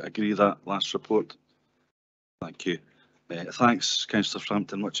content to agree that last report. Thank you. Thanks, Councillor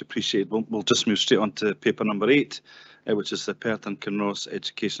Frampton, much appreciated. We'll just move straight on to paper number 8, which is the Perth and Kinross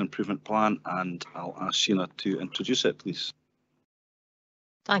Education Improvement Plan, and I'll ask Sheena to introduce it, please.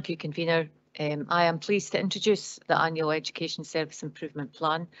 Thank you, Convener. I am pleased to introduce the Annual Education Service Improvement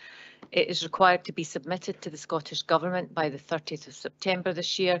Plan. It is required to be submitted to the Scottish Government by the 30th of September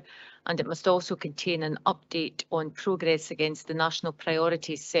this year, and it must also contain an update on progress against the national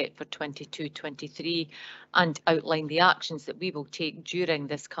priorities set for 22-23 and outline the actions that we will take during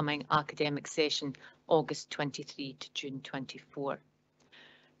this coming academic session, August 23 to June 24.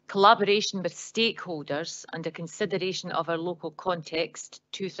 Collaboration with stakeholders and a consideration of our local context,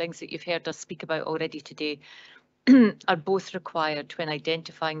 two things that you've heard us speak about already today, are both required when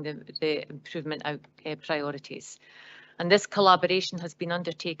identifying the improvement priorities. And this collaboration has been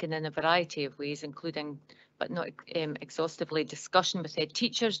undertaken in a variety of ways, including, but not exhaustively, discussion with head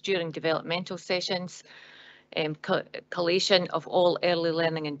teachers during developmental sessions, collation of all early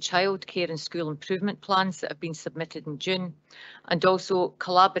learning and childcare and school improvement plans that have been submitted in June, and also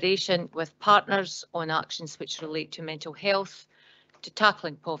collaboration with partners on actions which relate to mental health, to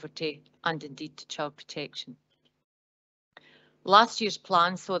tackling poverty, and indeed to child protection. Last year's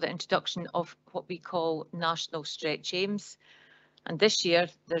plan saw the introduction of what we call national stretch aims, and this year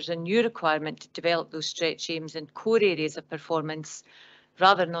there's a new requirement to develop those stretch aims in core areas of performance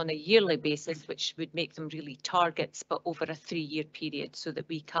rather than on a yearly basis, which would make them really targets, but over a 3-year period, so that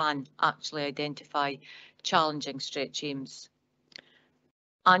we can actually identify challenging stretch aims.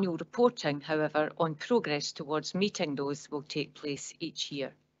 Annual reporting, however, on progress towards meeting those will take place each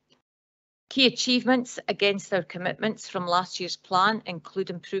year. Key achievements against our commitments from last year's plan include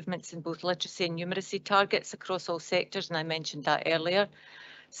improvements in both literacy and numeracy targets across all sectors, and I mentioned that earlier.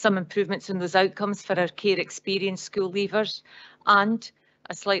 Some improvements in those outcomes for our care experienced school leavers, and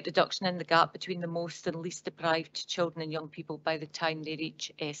a slight reduction in the gap between the most and least deprived children and young people by the time they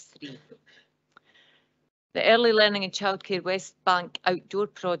reach S3. The Early Learning and Childcare West Bank Outdoor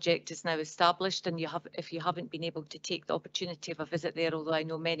Project is now established, and if you haven't been able to take the opportunity of a visit there, although I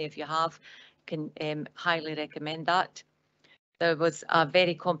know many of you have, can highly recommend that. There was a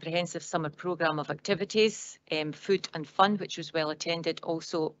very comprehensive summer programme of activities, food and fun, which was well attended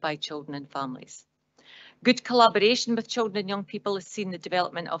also by children and families. Good collaboration with children and young people has seen the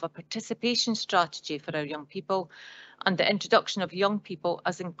development of a participation strategy for our young people, and the introduction of young people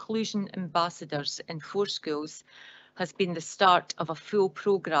as inclusion ambassadors in 4 schools has been the start of a full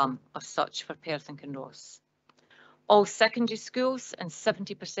programme of such for Perth and Kinross. All secondary schools and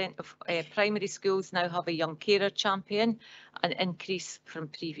 70% of primary schools now have a young carer champion, an increase from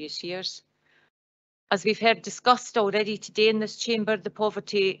previous years. As we've heard discussed already today in this chamber, the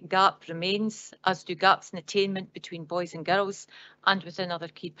poverty gap remains, as do gaps in attainment between boys and girls and within other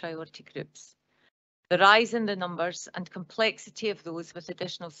key priority groups. The rise in the numbers and complexity of those with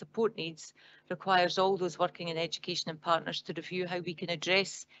additional support needs requires all those working in education and partners to review how we can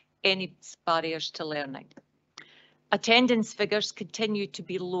address any barriers to learning. Attendance figures continue to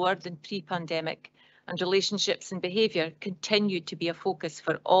be lower than pre-pandemic, and relationships and behaviour continue to be a focus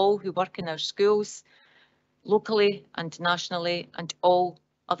for all who work in our schools, locally and nationally, and all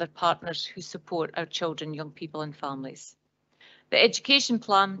other partners who support our children, young people and families. The education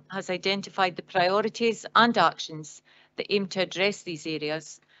plan has identified the priorities and actions that aim to address these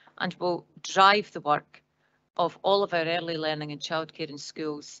areas and will drive the work of all of our early learning and childcare in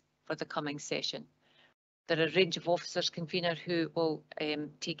schools for the coming session. There are a range of officers, convener, who will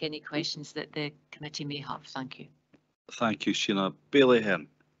take any questions that the committee may have. Thank you. Thank you, Sheena. Bailey Hearn,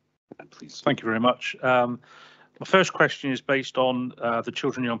 please. Thank you very much. My first question is based on the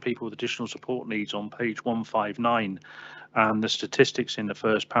children and young people with additional support needs on page 159 and the statistics in the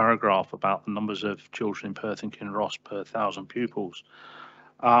first paragraph about the numbers of children in Perth and Kinross per 1,000 pupils.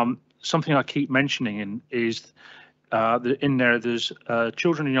 Something I keep mentioning is that in there there's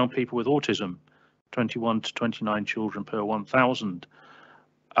children and young people with autism, 21 to 29 children per 1,000.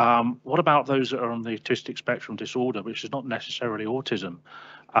 What about those that are on the autistic spectrum disorder, which is not necessarily autism?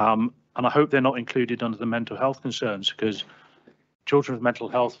 And I hope they're not included under the mental health concerns, because children with mental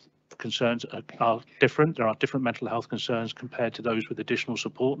health concerns are different. There are different mental health concerns compared to those with additional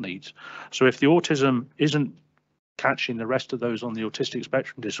support needs. So if the autism isn't catching the rest of those on the autistic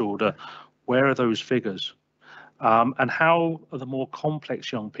spectrum disorder, where are those figures? And how are the more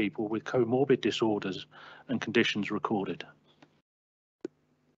complex young people with comorbid disorders and conditions recorded?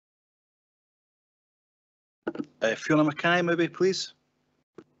 Fiona Mackay, maybe, please.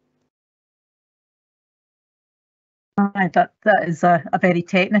 That is a very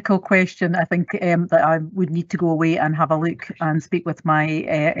technical question. I think that I would need to go away and have a look and speak with my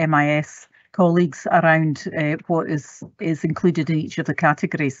MIS colleagues around what is included in each of the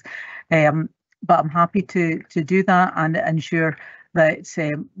categories. But I'm happy to do that and ensure that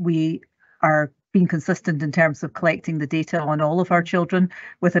we are being consistent in terms of collecting the data on all of our children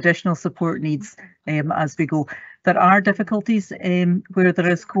with additional support needs as we go. There are difficulties where there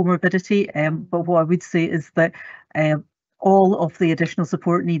is comorbidity, but what I would say is that all of the additional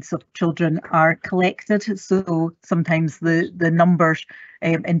support needs of children are collected. So sometimes the numbers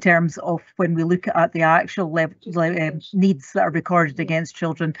in terms of when we look at the actual needs that are recorded against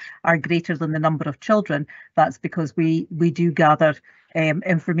children are greater than the number of children. That's because we do gather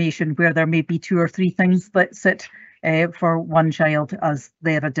information where there may be 2 or 3 things that sit for one child as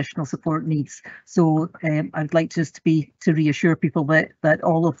their additional support needs. So I'd like just to reassure people that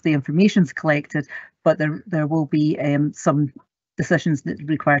all of the information is collected, but there will be some decisions that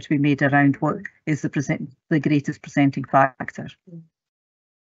require to be made around what is the greatest presenting factor.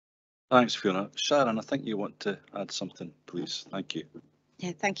 Thanks, Fiona. Sharon, I think you want to add something, please. Thank you.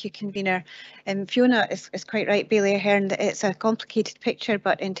 Yeah, thank you, convener. Fiona is quite right, Bailey Ahern, that it's a complicated picture,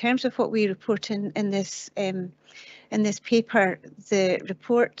 but in terms of what we report in this paper, the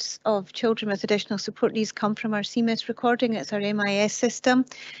reports of children with additional support needs come from our CMIS recording. It's our MIS system.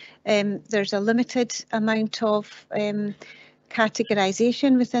 There's a limited amount of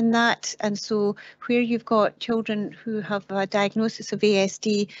categorisation within that, and so where you've got children who have a diagnosis of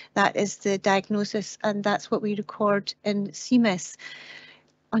ASD, that is the diagnosis, and that's what we record in CMIS.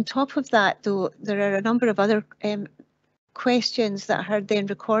 On top of that, though, there are a number of other questions that are then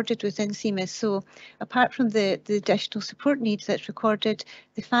recorded within CMIS. So apart from the additional support needs that's recorded,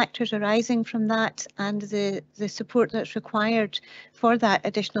 the factors arising from that and the support that's required for that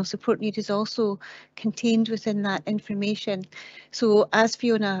additional support need is also contained within that information. So as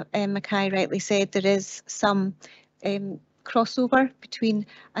Fiona Mackay rightly said, there is some crossover between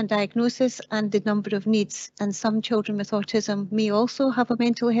a diagnosis and the number of needs, and some children with autism may also have a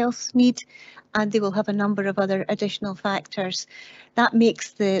mental health need, and they will have a number of other additional factors. That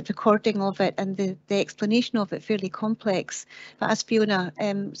makes the recording of it and the explanation of it fairly complex. But as Fiona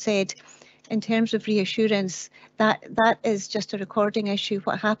said, in terms of reassurance, that is just a recording issue.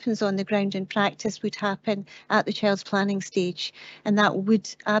 What happens on the ground in practice would happen at the child's planning stage, and that would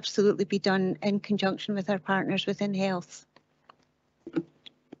absolutely be done in conjunction with our partners within health.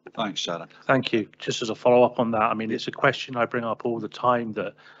 Thanks, Sharon. Thank you. Just as a follow up on that, I mean, it's a question I bring up all the time,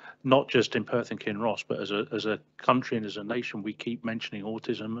 that not just in Perth and Kinross, but as a country and as a nation, we keep mentioning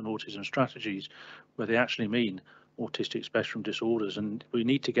autism and autism strategies, where they actually mean autistic spectrum disorders, and we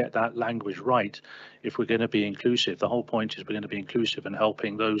need to get that language right if we're going to be inclusive. The whole point is we're going to be inclusive and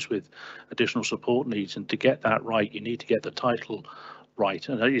helping those with additional support needs, and to get that right, you need to get the title right.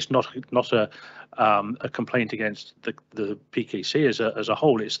 And it's not a complaint against the PKC as a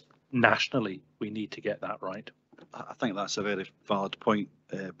whole. It's nationally we need to get that right. I think that's a very valid point,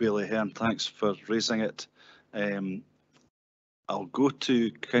 Bailey Hearn. Thanks for raising it. I'll go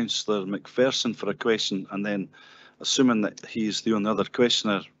to Councillor McPherson for a question, and then, assuming that he's the only other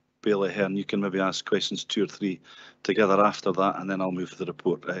questioner, Bailey Hearn, you can maybe ask questions 2 or 3 together after that, and then I'll move to the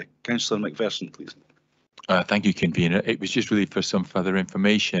report. Councillor McPherson, please. Thank you, Convener. It was just really for some further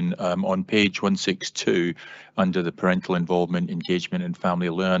information. On page 162, under the parental involvement, engagement and family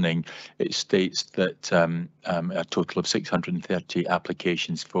learning, it states that a total of 630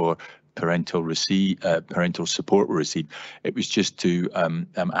 applications for parental support were received. It was just to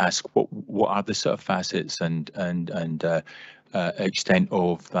ask what are the sort of facets and extent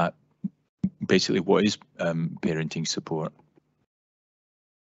of that. Basically, what is parenting support?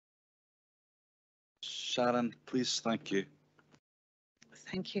 Sharon, please. Thank you.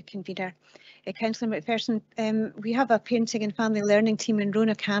 Thank you, Convener. Councillor McPherson, we have a parenting and family learning team, and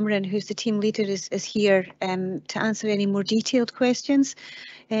Rona Cameron, who's the team leader, is here to answer any more detailed questions.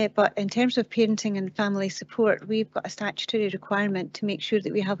 But in terms of parenting and family support, we've got a statutory requirement to make sure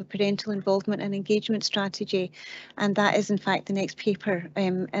that we have a parental involvement and engagement strategy, and that is in fact the next paper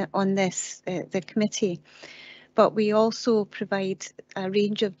on this, the committee. But we also provide a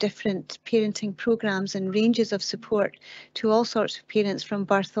range of different parenting programmes and ranges of support to all sorts of parents from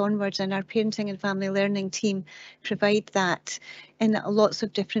birth onwards, and our parenting and family learning team provide that in lots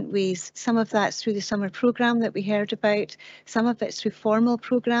of different ways. Some of that's through the summer programme that we heard about, some of it's through formal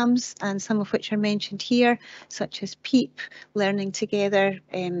programmes, and some of which are mentioned here, such as PEEP, Learning Together,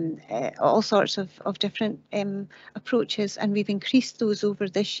 all sorts of different approaches, and we've increased those over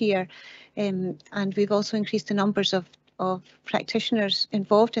this year. And we've also increased the numbers of practitioners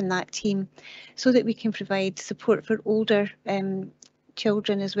involved in that team so that we can provide support for older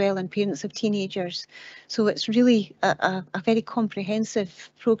children as well, and parents of teenagers. So it's really a very comprehensive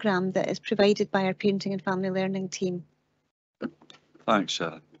programme that is provided by our parenting and family learning team. Thanks,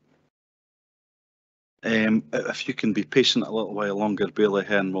 Sharon. If you can be patient a little while longer, Bailey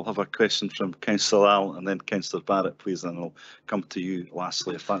Hearn, we'll have a question from Councillor Al and then Councillor Barrett, please, and I'll come to you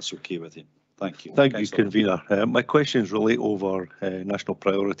lastly, if that's okay with you. Thank you. Thank you, Convener. My questions relate over national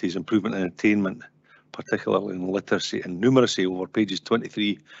priorities, improvement and attainment, particularly in literacy and numeracy, over pages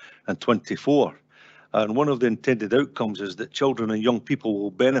 23 and 24. And one of the intended outcomes is that children and young people will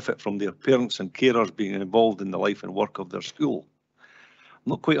benefit from their parents and carers being involved in the life and work of their school.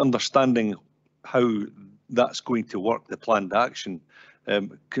 I'm not quite understanding how that's going to work, the planned action.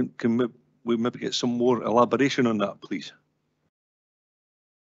 Can we maybe get some more elaboration on that, please?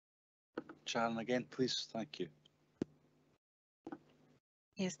 Sharon again, please. Thank you.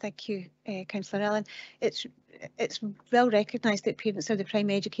 Yes, thank you, Councillor Allen. It's well recognised that parents are the prime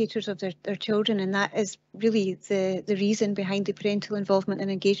educators of their children, and that is really the reason behind the parental involvement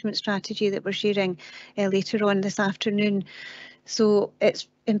and engagement strategy that we're sharing later on this afternoon. So it's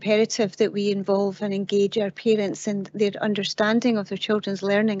imperative that we involve and engage our parents in their understanding of their children's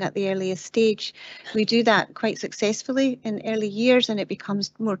learning at the earliest stage. We do that quite successfully in early years, and it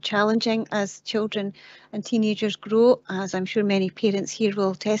becomes more challenging as children and teenagers grow, as I'm sure many parents here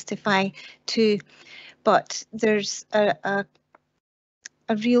will testify to. But there's a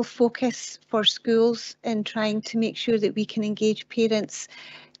real focus for schools in trying to make sure that we can engage parents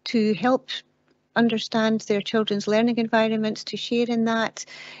to help understand their children's learning environments, to share in that,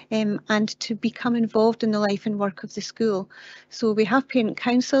 and to become involved in the life and work of the school. So we have parent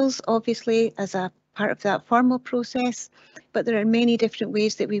councils, obviously, as a part of that formal process, but there are many different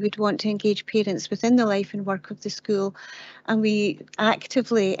ways that we would want to engage parents within the life and work of the school. And we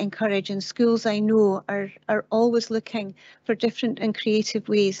actively encourage, and schools I know are always looking for different and creative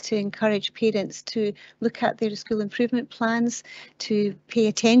ways to encourage parents to look at their school improvement plans, to pay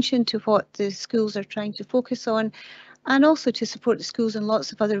attention to what the schools are trying to focus on, and also to support the schools in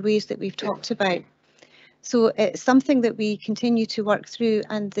lots of other ways that we've talked about. So it's something that we continue to work through,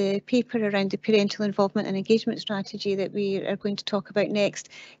 and the paper around the parental involvement and engagement strategy that we are going to talk about next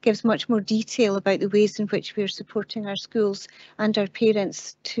gives much more detail about the ways in which we are supporting our schools and our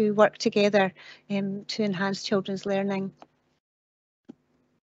parents to work together to enhance children's learning.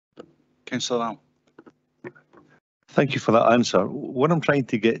 Councillor Al. Thank you for that answer. What I'm trying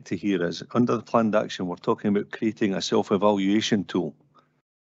to get to here is, under the planned action, we're talking about creating a self-evaluation tool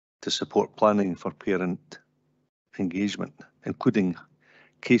to support planning for parent engagement, including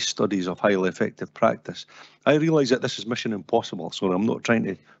case studies of highly effective practice. I realise that this is mission impossible, so I'm not trying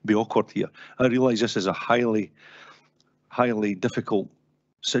to be awkward here. I realise this is a highly difficult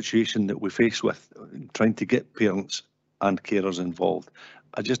situation that we face with trying to get parents and carers involved.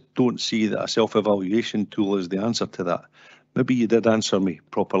 I just don't see that a self-evaluation tool is the answer to that. Maybe you did answer me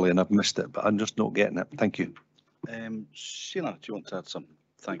properly and I've missed it, but I'm just not getting it. Thank you. Sheena, do you want to add something?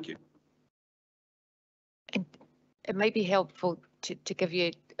 Thank you. And it might be helpful to give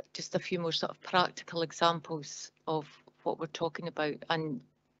you just a few more sort of practical examples of what we're talking about. And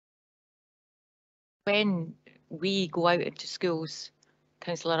when we go out into schools,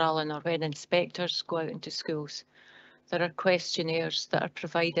 Councillor Allen, or when inspectors go out into schools, there are questionnaires that are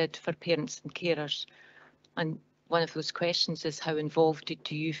provided for parents and carers. And one of those questions is, how involved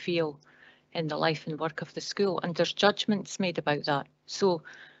do you feel in the life and work of the school? And there's judgments made about that. So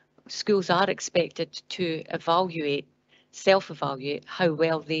schools are expected to evaluate, self-evaluate how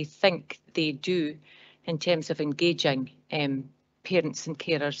well they think they do in terms of engaging parents and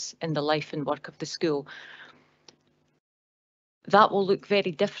carers in the life and work of the school. That will look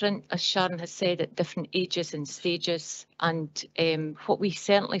very different, as Sharon has said, at different ages and stages. And what we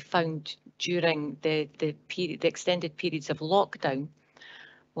certainly found during the extended periods of lockdown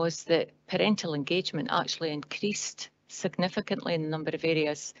was that parental engagement actually increased significantly in a number of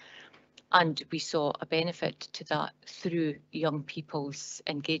areas. And we saw a benefit to that through young people's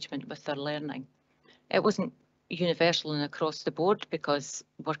engagement with their learning. It wasn't universal and across the board because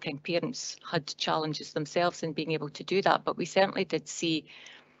working parents had challenges themselves in being able to do that, but we certainly did see.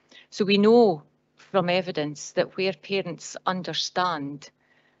 So we know from evidence that where parents understand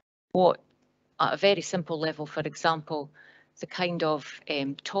what, at a very simple level, for example, the kind of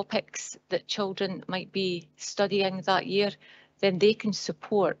topics that children might be studying that year, then they can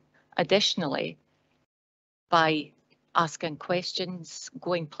support additionally by asking questions,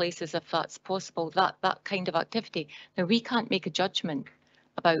 going places if that's possible, that kind of activity. Now, we can't make a judgment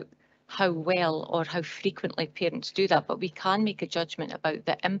about how well or how frequently parents do that, but we can make a judgment about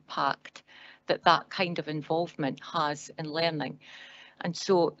the impact that that kind of involvement has in learning. And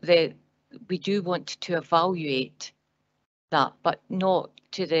so we do want to evaluate that, but not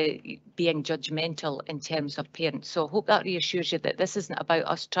to the being judgmental in terms of parents. So I hope that reassures you that this isn't about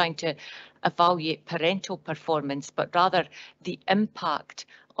us trying to evaluate parental performance, but rather the impact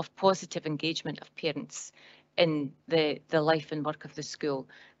of positive engagement of parents in the life and work of the school,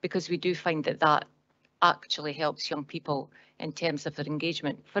 because we do find that that actually helps young people in terms of their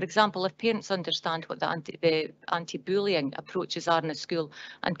engagement. For example, if parents understand what the anti-bullying approaches are in a school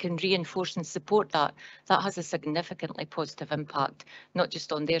and can reinforce and support that, that has a significantly positive impact, not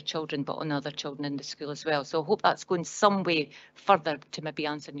just on their children, but on other children in the school as well. So I hope that's going some way further to maybe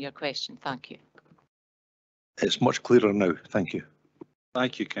answering your question. Thank you. It's much clearer now. Thank you.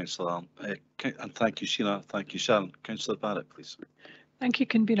 Thank you, Councillor Allen. And thank you, Sheena. Thank you, Sharon. Councillor Barrett, please. Thank you,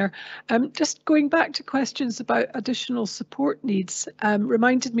 Convener. Just going back to questions about additional support needs,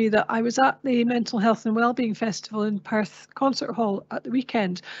 reminded me that I was at the Mental Health and Wellbeing Festival in Perth Concert Hall at the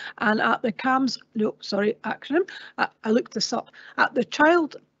weekend, and at the acronym, I looked this up, at the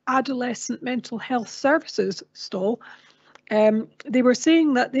Child Adolescent Mental Health Services stall, they were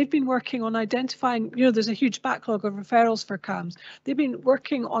saying that they've been working on identifying, there's a huge backlog of referrals for CAMHS. They've been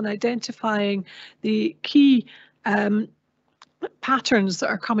working on identifying the key patterns that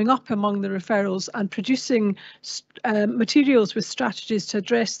are coming up among the referrals and producing materials with strategies to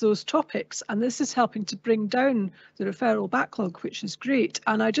address those topics. And this is helping to bring down the referral backlog, which is great.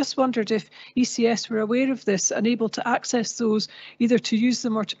 And I just wondered if ECS were aware of this and able to access those, either to use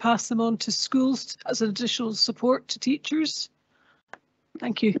them or to pass them on to schools as an additional support to teachers.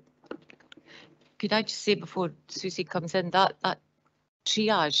 Thank you. Could I just say before Susie comes in, that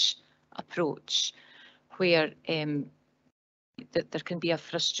triage approach where that there can be a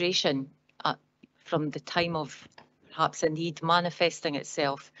frustration from the time of perhaps a need manifesting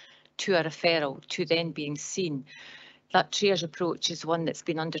itself to a referral to then being seen. That triage approach is one that's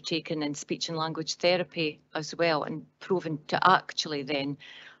been undertaken in speech and language therapy as well, and proven to actually then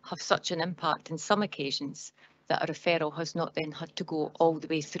have such an impact in some occasions that a referral has not then had to go all the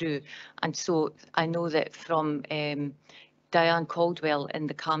way through. And so I know that from Diane Caldwell in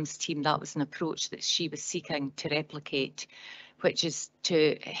the CAMHS team, that was an approach that she was seeking to replicate, which is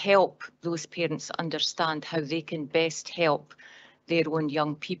to help those parents understand how they can best help their own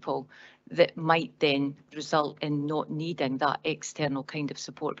young people that might then result in not needing that external kind of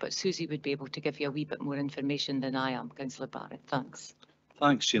support. But Susie would be able to give you a wee bit more information than I am. Councillor Barrett, thanks.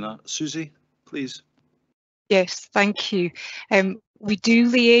 Thanks, Sheena. Susie, please. Yes, thank you. We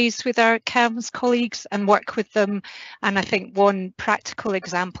do liaise with our CAMS colleagues and work with them, and I think one practical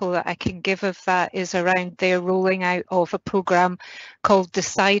example that I can give of that is around their rolling out of a programme called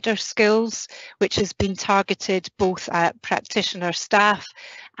Decider Skills, which has been targeted both at practitioner staff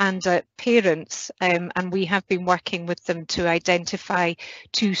and at parents, and we have been working with them to identify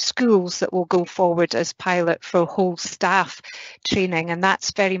 2 schools that will go forward as pilot for whole staff training, and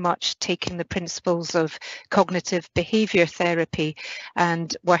that's very much taking the principles of cognitive behaviour therapy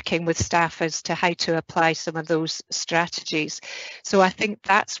and working with staff as to how to apply some of those strategies. So I think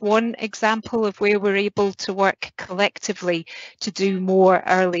that's one example of where we're able to work collectively to do more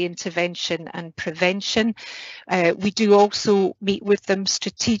early intervention and prevention. We do also meet with them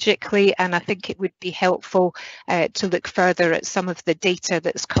strategically, and I think it would be helpful to look further at some of the data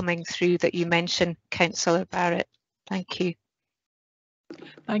that's coming through that you mentioned, Councillor Barrett. Thank you.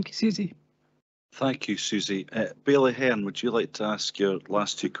 Thank you, Susie. Thank you, Susie. Bailey Hearn, would you like to ask your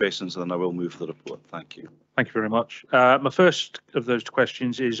last 2 questions, and then I will move the report. Thank you. Thank you very much. My first of those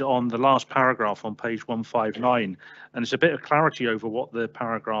questions is on the last paragraph on page 159, and it's a bit of clarity over what the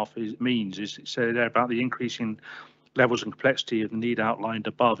paragraph means. It said there about the increasing levels and complexity of the need outlined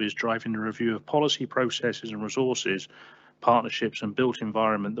above is driving a review of policy processes and resources, partnerships and built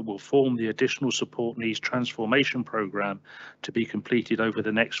environment that will form the additional support needs transformation programme to be completed over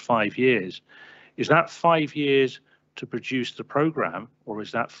the next 5 years. Is that 5 years to produce the programme, or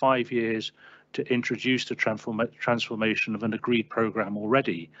is that 5 years to introduce the transformation of an agreed programme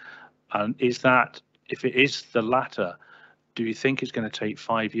already? And is that, if it is the latter, do you think it's going to take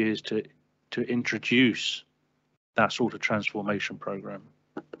 5 years to introduce that sort of transformation programme?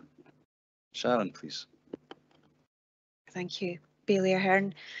 Sharon, please. Thank you, Bailey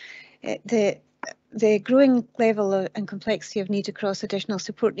Ahern. The growing level and complexity of need across additional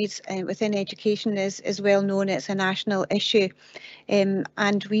support needs within education is well known. It's a national issue,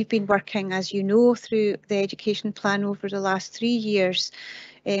 and we've been working, as you know, through the education plan over the last 3 years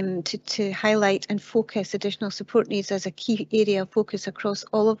to highlight and focus additional support needs as a key area of focus across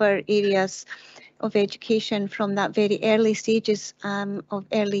all of our areas of education, from that very early stages of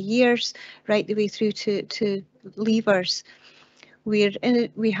early years right the way through to leavers.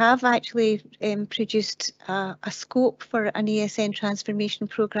 We have actually produced a scope for an ASN transformation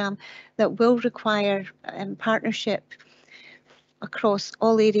programme that will require partnership across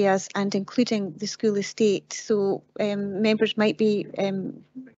all areas and including the school estate. So members might be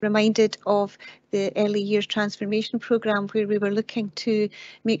reminded of the early years transformation programme, where we were looking to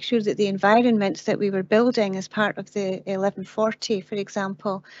make sure that the environments that we were building as part of the 1140, for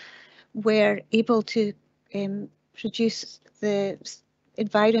example, were able to produce the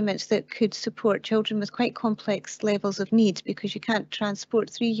environments that could support children with quite complex levels of need, because you can't transport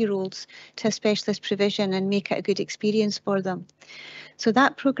 3-year-olds to a specialist provision and make it a good experience for them. So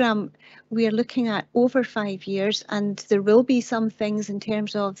that programme we are looking at over 5 years, and there will be some things in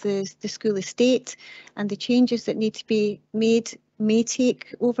terms of the school estate and the changes that need to be made may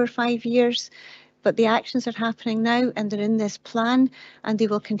take over 5 years. But the actions are happening now, and they're in this plan, and they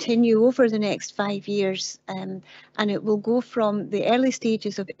will continue over the next 5 years. And it will go from the early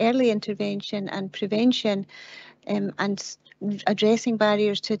stages of early intervention and prevention and addressing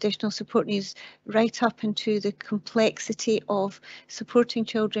barriers to additional support needs right up into the complexity of supporting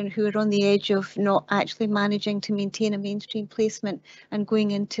children who are on the edge of not actually managing to maintain a mainstream placement and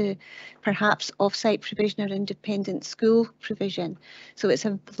going into perhaps off-site provision or independent school provision. So it's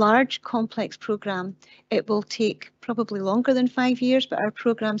a large, complex programme. It will take probably longer than 5 years, but our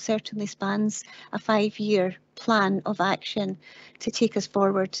programme certainly spans a 5-year plan of action to take us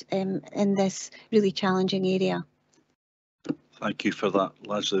forward in this really challenging area. Thank you for that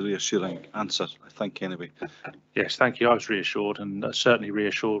largely reassuring answer, I think, anyway. Yes, thank you. I was reassured, and certainly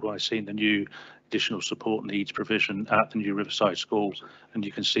reassured when I seen the new additional support needs provision at the new Riverside School, and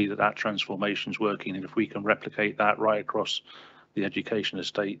you can see that that transformation is working, and if we can replicate that right across the education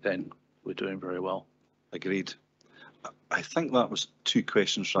estate, then we're doing very well. Agreed. I think that was 2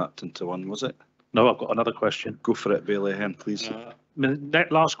 questions wrapped into one, was it? No, I've got another question. Go for it, Bailey Hearn, please. The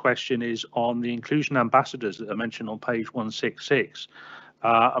last question is on the inclusion ambassadors that are mentioned on page 166.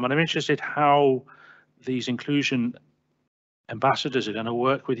 I'm interested how these inclusion ambassadors are going to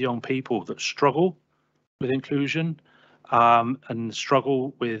work with young people that struggle with inclusion and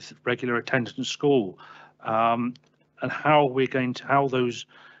struggle with regular attendance at school, and how those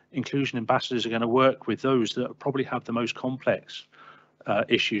inclusion ambassadors are going to work with those that probably have the most complex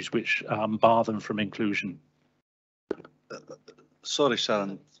issues which bar them from inclusion. Sorry,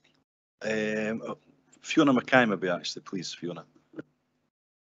 Sharon. Fiona Mackay, maybe, actually, please, Fiona.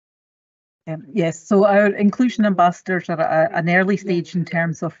 Yes, so our inclusion ambassadors are at an early stage in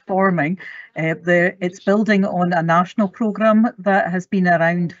terms of forming. It's building on a national programme that has been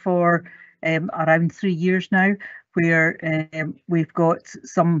around for around 3 years now, where we've got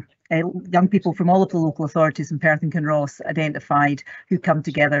some young people from all of the local authorities in Perth and Kinross identified who come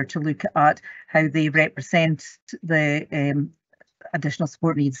together to look at how they represent the additional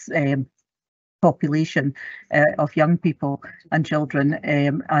support needs population of young people and children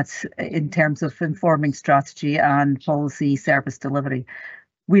in terms of informing strategy and policy service delivery.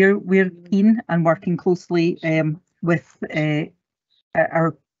 We're keen and working closely with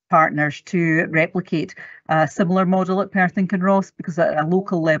our partners to replicate a similar model at Perth and Kinross, because at a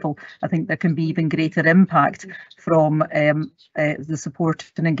local level I think there can be even greater impact from the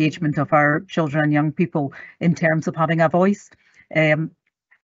support and engagement of our children and young people in terms of having a voice.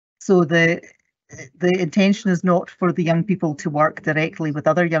 So the intention is not for the young people to work directly with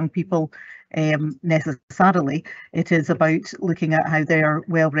other young people necessarily. It is about looking at how they are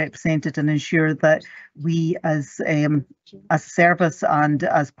well represented and ensure that we as a service and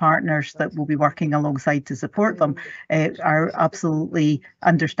as partners that will be working alongside to support them are absolutely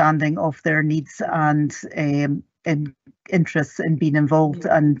understanding of their needs and interests in being involved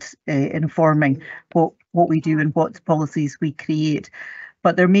and informing what we do and what policies we create.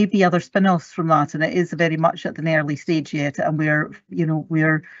 But there may be other spin-offs from that, and it is very much at an early stage yet. And we're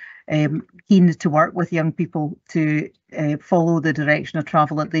keen to work with young people to follow the direction of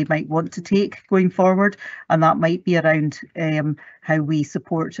travel that they might want to take going forward, and that might be around how we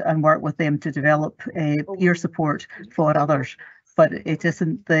support and work with them to develop peer support for others. But it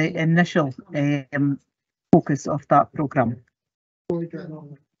isn't the initial focus of that programme.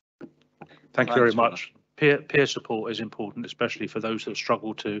 Thank you very much. Peer support is important, especially for those that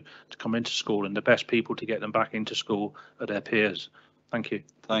struggle to come into school, and the best people to get them back into school are their peers. Thank you.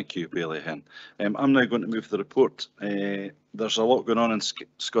 Thank you, Bailey Hen. I'm now going to move the report. There's a lot going on in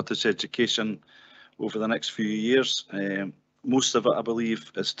Scottish education over the next few years. Most of it, I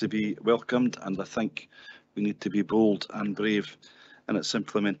believe, is to be welcomed, and I think we need to be bold and brave in its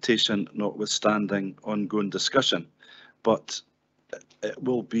implementation, notwithstanding ongoing discussion. But it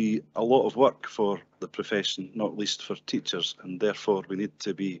will be a lot of work for the profession, not least for teachers, and therefore we need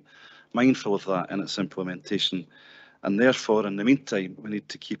to be mindful of that in its implementation. And therefore, in the meantime, we need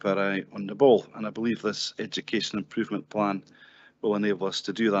to keep our eye on the ball, and I believe this education improvement plan will enable us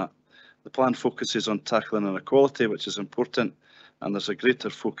to do that. The plan focuses on tackling inequality, which is important, and there's a greater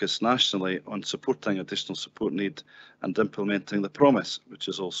focus nationally on supporting additional support need and implementing the promise, which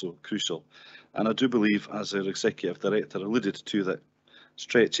is also crucial. And I do believe, as our Executive Director alluded to, that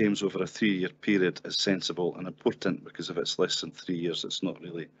stretch aims over a 3-year period is sensible and important, because if it's less than 3 years, it's not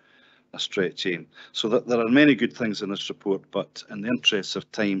really a stretch aim. So that there are many good things in this report, but in the interests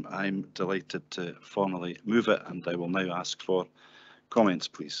of time, I'm delighted to formally move it, and I will now ask for comments,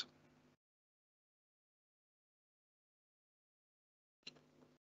 please.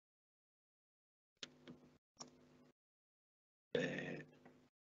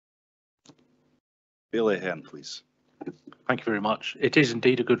 Bailey Hen, please. Thank you very much. It is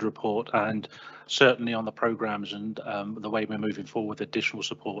indeed a good report, and certainly on the programmes and the way we're moving forward with additional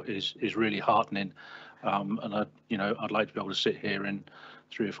support is really heartening. And I'd like to be able to sit here in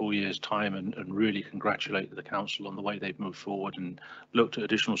 3 or 4 years' time and really congratulate the council on the way they've moved forward and looked at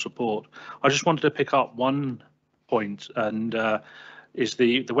additional support. I just wanted to pick up one point, and is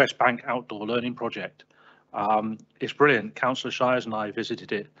the West Bank Outdoor Learning Project. It's brilliant. Councillor Shires and I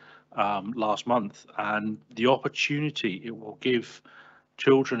visited it last month, and the opportunity it will give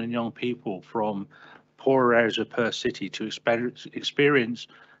children and young people from poorer areas of Perth City to experience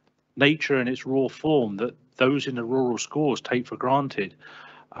nature in its raw form that those in the rural schools take for granted.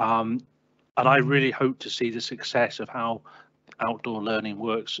 And I really hope to see the success of how outdoor learning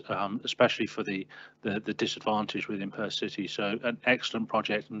works, especially for the disadvantaged within Perth City. So an excellent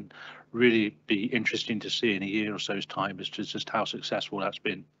project, and really be interesting to see in a year or so's time as to just how successful that's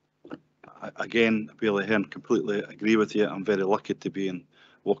been. Again, Bailey Hen, completely agree with you. I'm very lucky to be in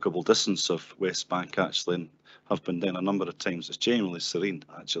walkable distance of West Bank, actually, and have been down a number of times. It's genuinely serene,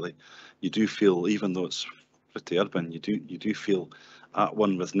 actually. You do feel, even though it's pretty urban, you do feel at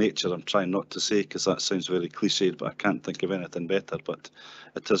one with nature. I'm trying not to say, because that sounds very cliched, but I can't think of anything better. But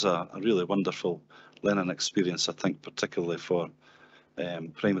it is a really wonderful learning experience, I think, particularly for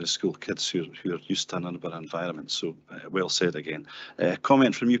primary school kids who are used to an urban environment. So well said again.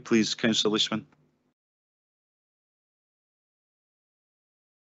 Comment from you, please, Councillor Leishman.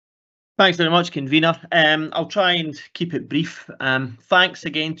 Thanks very much, Convener. I'll try and keep it brief. Thanks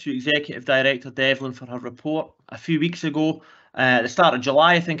again to Executive Director Devlin for her report. A few weeks ago, At the start of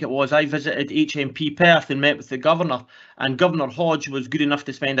July, I think it was, I visited HMP Perth and met with the Governor, and Governor Hodge was good enough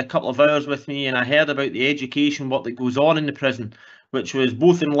to spend a couple of hours with me, and I heard about the education work that goes on in the prison, which was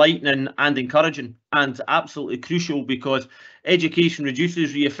both enlightening and encouraging, and absolutely crucial, because education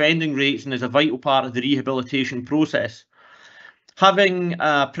reduces reoffending rates and is a vital part of the rehabilitation process. Having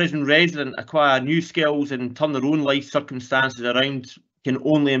a prison resident acquire new skills and turn their own life circumstances around can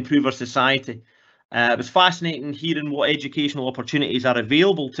only improve our society. It was fascinating hearing what educational opportunities are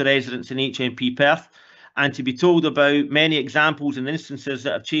available to residents in HMP Perth, and to be told about many examples and instances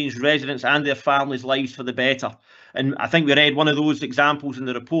that have changed residents and their families' lives for the better. And I think we read one of those examples in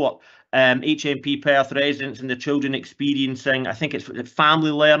the report. HMP Perth residents and their children experiencing, I think it's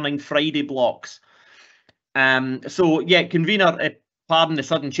family learning Friday blocks. So yeah, convener, pardon the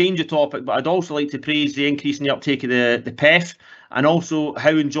sudden change of topic, but I'd also like to praise the increase in the uptake of the PEF, and also how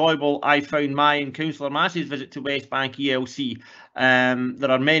enjoyable I found my and Councillor Massey's visit to West Bank ELC.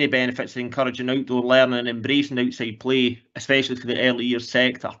 There are many benefits to encouraging outdoor learning and embracing outside play, especially for the early years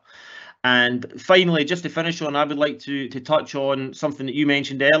sector. And finally, just to finish on, I would like to touch on something that you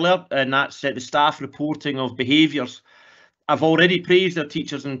mentioned earlier, and that's the staff reporting of behaviours. I've already praised our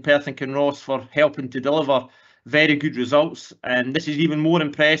teachers in Perth and Kinross for helping to deliver very good results, and this is even more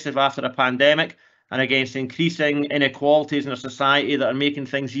impressive after a pandemic and against increasing inequalities in our society that are making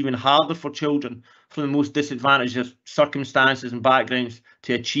things even harder for children from the most disadvantaged circumstances and backgrounds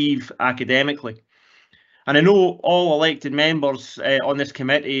to achieve academically. And I know all elected members on this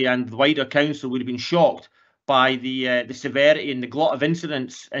committee and the wider council would have been shocked by the severity and the glut of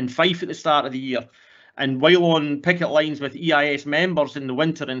incidents in Fife at the start of the year. And while on picket lines with EIS members in the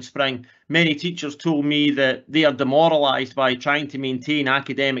winter and spring, many teachers told me that they are demoralised by trying to maintain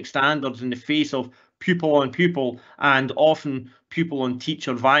academic standards in the face of pupil on pupil and often pupil on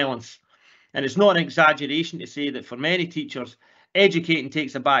teacher violence. And it's not an exaggeration to say that for many teachers, educating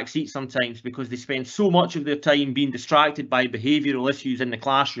takes a back seat sometimes because they spend so much of their time being distracted by behavioural issues in the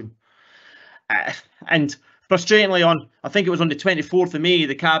classroom. And frustratingly, I think it was on the 24th of May,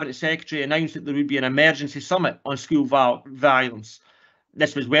 the Cabinet Secretary announced that there would be an emergency summit on school violence.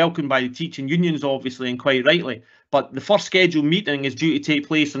 This was welcomed by the teaching unions, obviously, and quite rightly. But the first scheduled meeting is due to take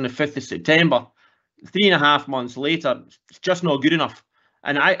place on the 5th of September. 3.5 months later, it's just not good enough.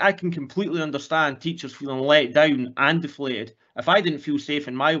 And I can completely understand teachers feeling let down and deflated. If I didn't feel safe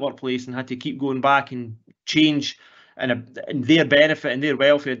in my workplace and had to keep going back and change, and their benefit and their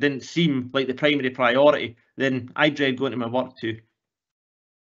welfare didn't seem like the primary priority, then I dread going to my work too.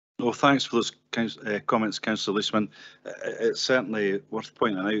 Well, thanks for those comments, Councillor Leishman. It's certainly worth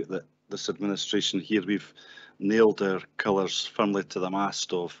pointing out that this administration here, we've nailed our colours firmly to the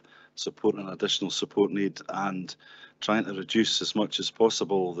mast of supporting additional support need and trying to reduce as much as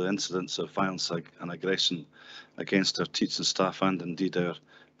possible the incidents of violence and aggression against our teaching staff and indeed our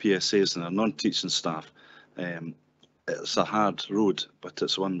PSAs and our non-teaching staff. It's a hard road, but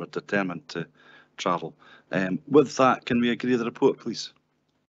it's one we're determined to travel. With that, can we agree the report, please?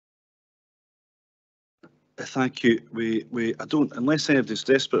 Thank you. I don't, unless anybody's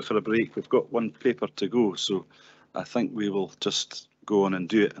desperate for a break, we've got one paper to go, so I think we will just go on and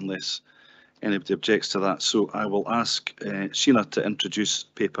do it unless anybody objects to that. So I will ask Sheena to introduce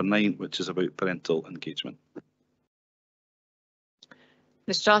paper 9, which is about parental engagement.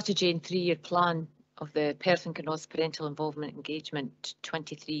 The strategy and 3-year plan of the Perth and Kinross Parental Involvement Engagement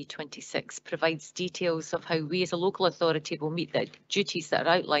 23-26 provides details of how we as a local authority will meet the duties that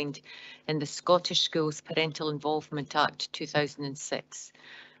are outlined in the Scottish Schools Parental Involvement Act 2006,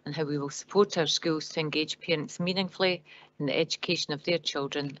 and how we will support our schools to engage parents meaningfully in the education of their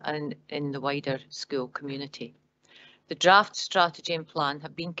children and in the wider school community. The draft strategy and plan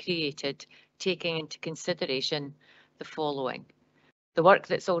have been created taking into consideration the following: the work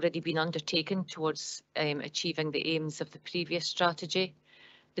that's already been undertaken towards achieving the aims of the previous strategy,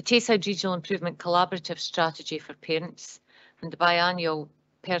 the Tayside Regional Improvement Collaborative Strategy for Parents, and the biannual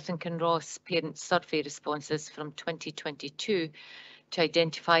Perth and Kinross Parent Survey responses from 2022 to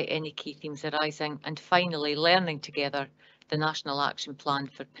identify any key themes arising, and finally, learning together the National Action Plan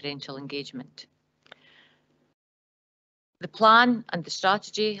for Parental Engagement. The plan and the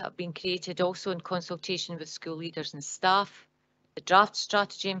strategy have been created also in consultation with school leaders and staff. The draft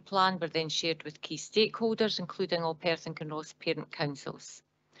strategy and plan were then shared with key stakeholders, including all Perth and Kinross parent councils.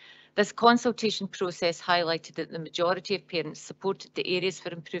 This consultation process highlighted that the majority of parents supported the areas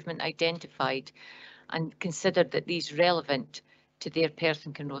for improvement identified and considered that these relevant to their Perth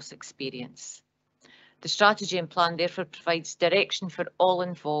and Kinross experience. The strategy and plan therefore provides direction for all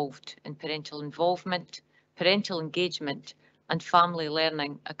involved in parental involvement, parental engagement and family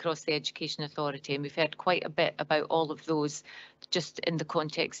learning across the Education Authority. And we've heard quite a bit about all of those just in the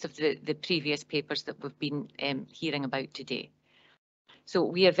context of the previous papers that we've been hearing about today. So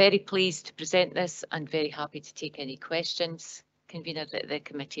we are very pleased to present this and very happy to take any questions, Convener, that the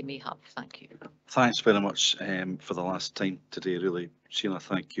committee may have. Thank you. Thanks very much for the last time today, really. Sheena,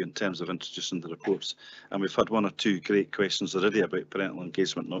 thank you in terms of introducing the reports. And we've had one or two great questions already about parental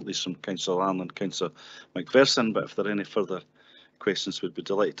engagement, not least from Councillor Allen and Councillor McPherson, but if there are any further questions, we'd be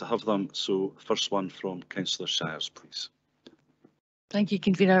delighted to have them. So first one from Councillor Shires, please. Thank you,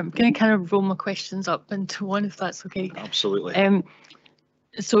 Convener. I'm going to kind of roll my questions up into one, if that's okay. Absolutely.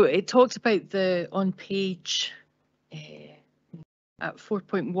 So it talks about on page at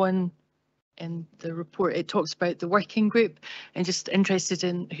 4.1 in the report, it talks about the working group, and just interested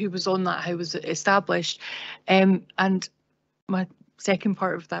in who was on that, how was it established. And my second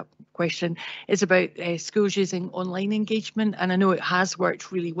part of that question is about schools using online engagement, and I know it has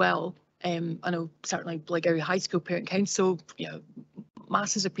worked really well. I know certainly Blairgowrie High School Parent Council,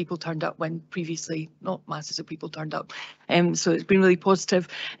 masses of people turned up when previously not masses of people turned up. So it's been really positive.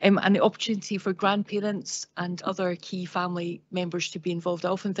 And the opportunity for grandparents and other key family members to be involved. I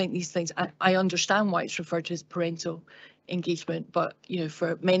often think these things, I understand why it's referred to as parental engagement, but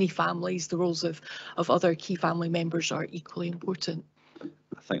for many families, the roles of other key family members are equally important.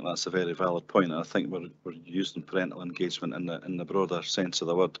 I think that's a very valid point. I think we're using parental engagement in the broader sense of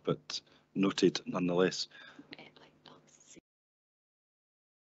the word, but noted nonetheless.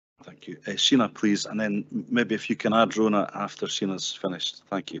 Thank you. Sheena, please, and then maybe if you can add Rona after Sheena's finished.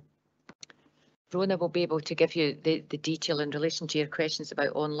 Thank you. Rona will be able to give you the detail in relation to your questions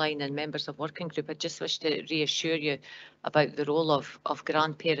about online and members of working group. I just wish to reassure you about the role of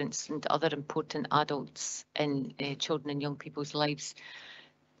grandparents and other important adults in children and young people's lives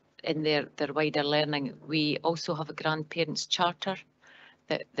in their wider learning. We also have a grandparents charter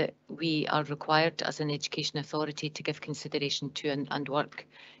that we are required as an education authority to give consideration to, and work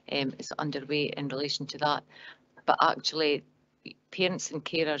is underway in relation to that. But actually, parents and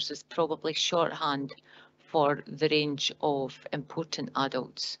carers is probably shorthand for the range of important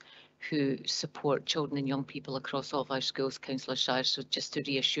adults who support children and young people across all of our schools, Councillor Shires. So just to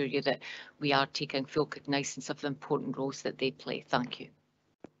reassure you that we are taking full cognizance of the important roles that they play. Thank you.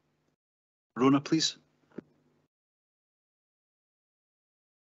 Rona, please.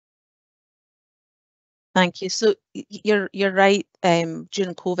 Thank you. So you're right. During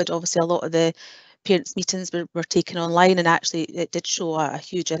COVID, obviously, a lot of the parents' meetings were taken online, and actually it did show a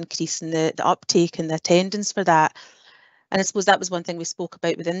huge increase in the uptake and the attendance for that. And I suppose that was one thing we spoke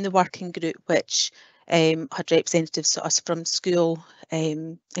about within the working group, which had representatives of us from school,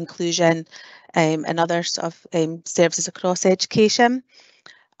 inclusion, and other sort of services across education.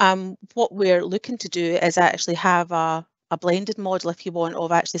 What we're looking to do is actually have a blended model, if you want,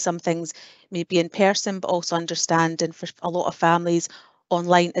 of actually some things maybe in person, but also understanding for a lot of families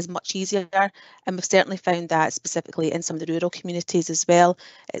online is much easier. And we've certainly found that specifically in some of the rural communities as well.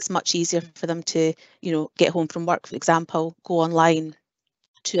 It's much easier for them to, get home from work, for example, go online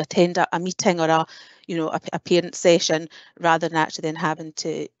to attend a meeting or a parent session, rather than actually then having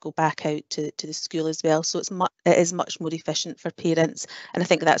to go back out to the school as well. So it is much more efficient for parents, and I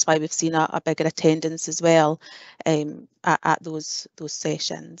think that's why we've seen a bigger attendance as well at those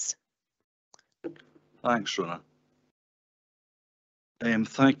sessions. Thanks, Rona.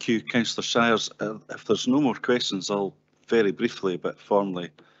 Thank you, Councillor Shires. If there's no more questions, I'll very briefly but formally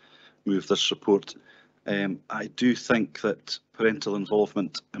move this report. I do think that parental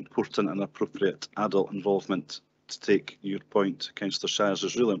involvement, important and appropriate adult involvement, to take your point, Councillor Shires,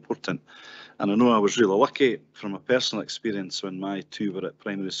 is really important. And I know I was really lucky from a personal experience when my two were at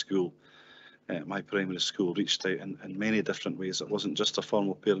primary school. My primary school reached out in many different ways. It wasn't just a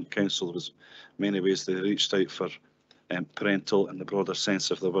formal parent council, there was many ways they reached out for parental in the broader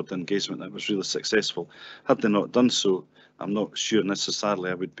sense of the word engagement that was really successful. Had they not done so, I'm not sure necessarily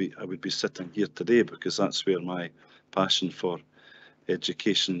I would be sitting here today, because that's where my passion for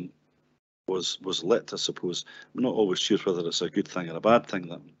education was lit, I suppose. I'm not always sure whether it's a good thing or a bad thing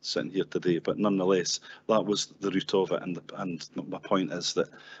that I'm sitting here today, but nonetheless, that was the root of it. And my point is that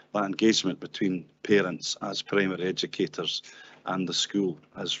engagement between parents as primary educators and the school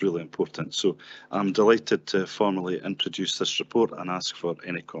is really important. So I'm delighted to formally introduce this report and ask for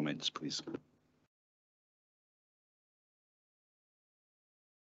any comments, please.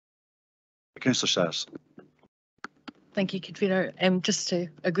 Councillor Shires. Thank you, Convener. Just to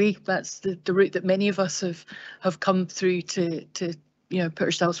agree, that's the route that many of us have come through to put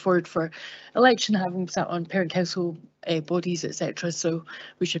ourselves forward for election, having sat on parent council bodies, etc. So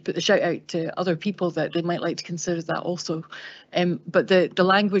we should put the shout out to other people that they might like to consider that also. But the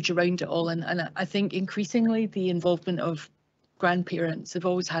language around it all, and I think increasingly the involvement of grandparents have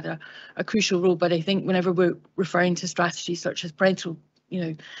always had a crucial role. But I think whenever we're referring to strategies such as parental,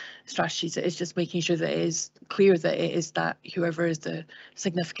 strategies, it's just making sure that it is clear that it is that whoever is the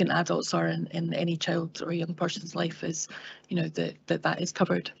significant adults are in any child or young person's life is, that is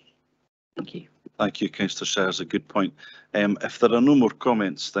covered. Thank you. Thank you, Councillor Shires, a good point. If there are no more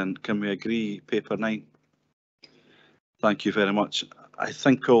comments, then can we agree paper 9? Thank you very much. I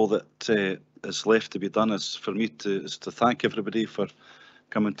think all that is left to be done is for me to thank everybody for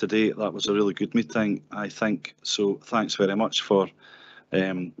coming today. That was a really good meeting, I think. So thanks very much for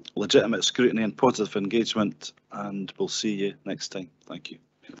legitimate scrutiny and positive engagement, and we'll see you next time. Thank you.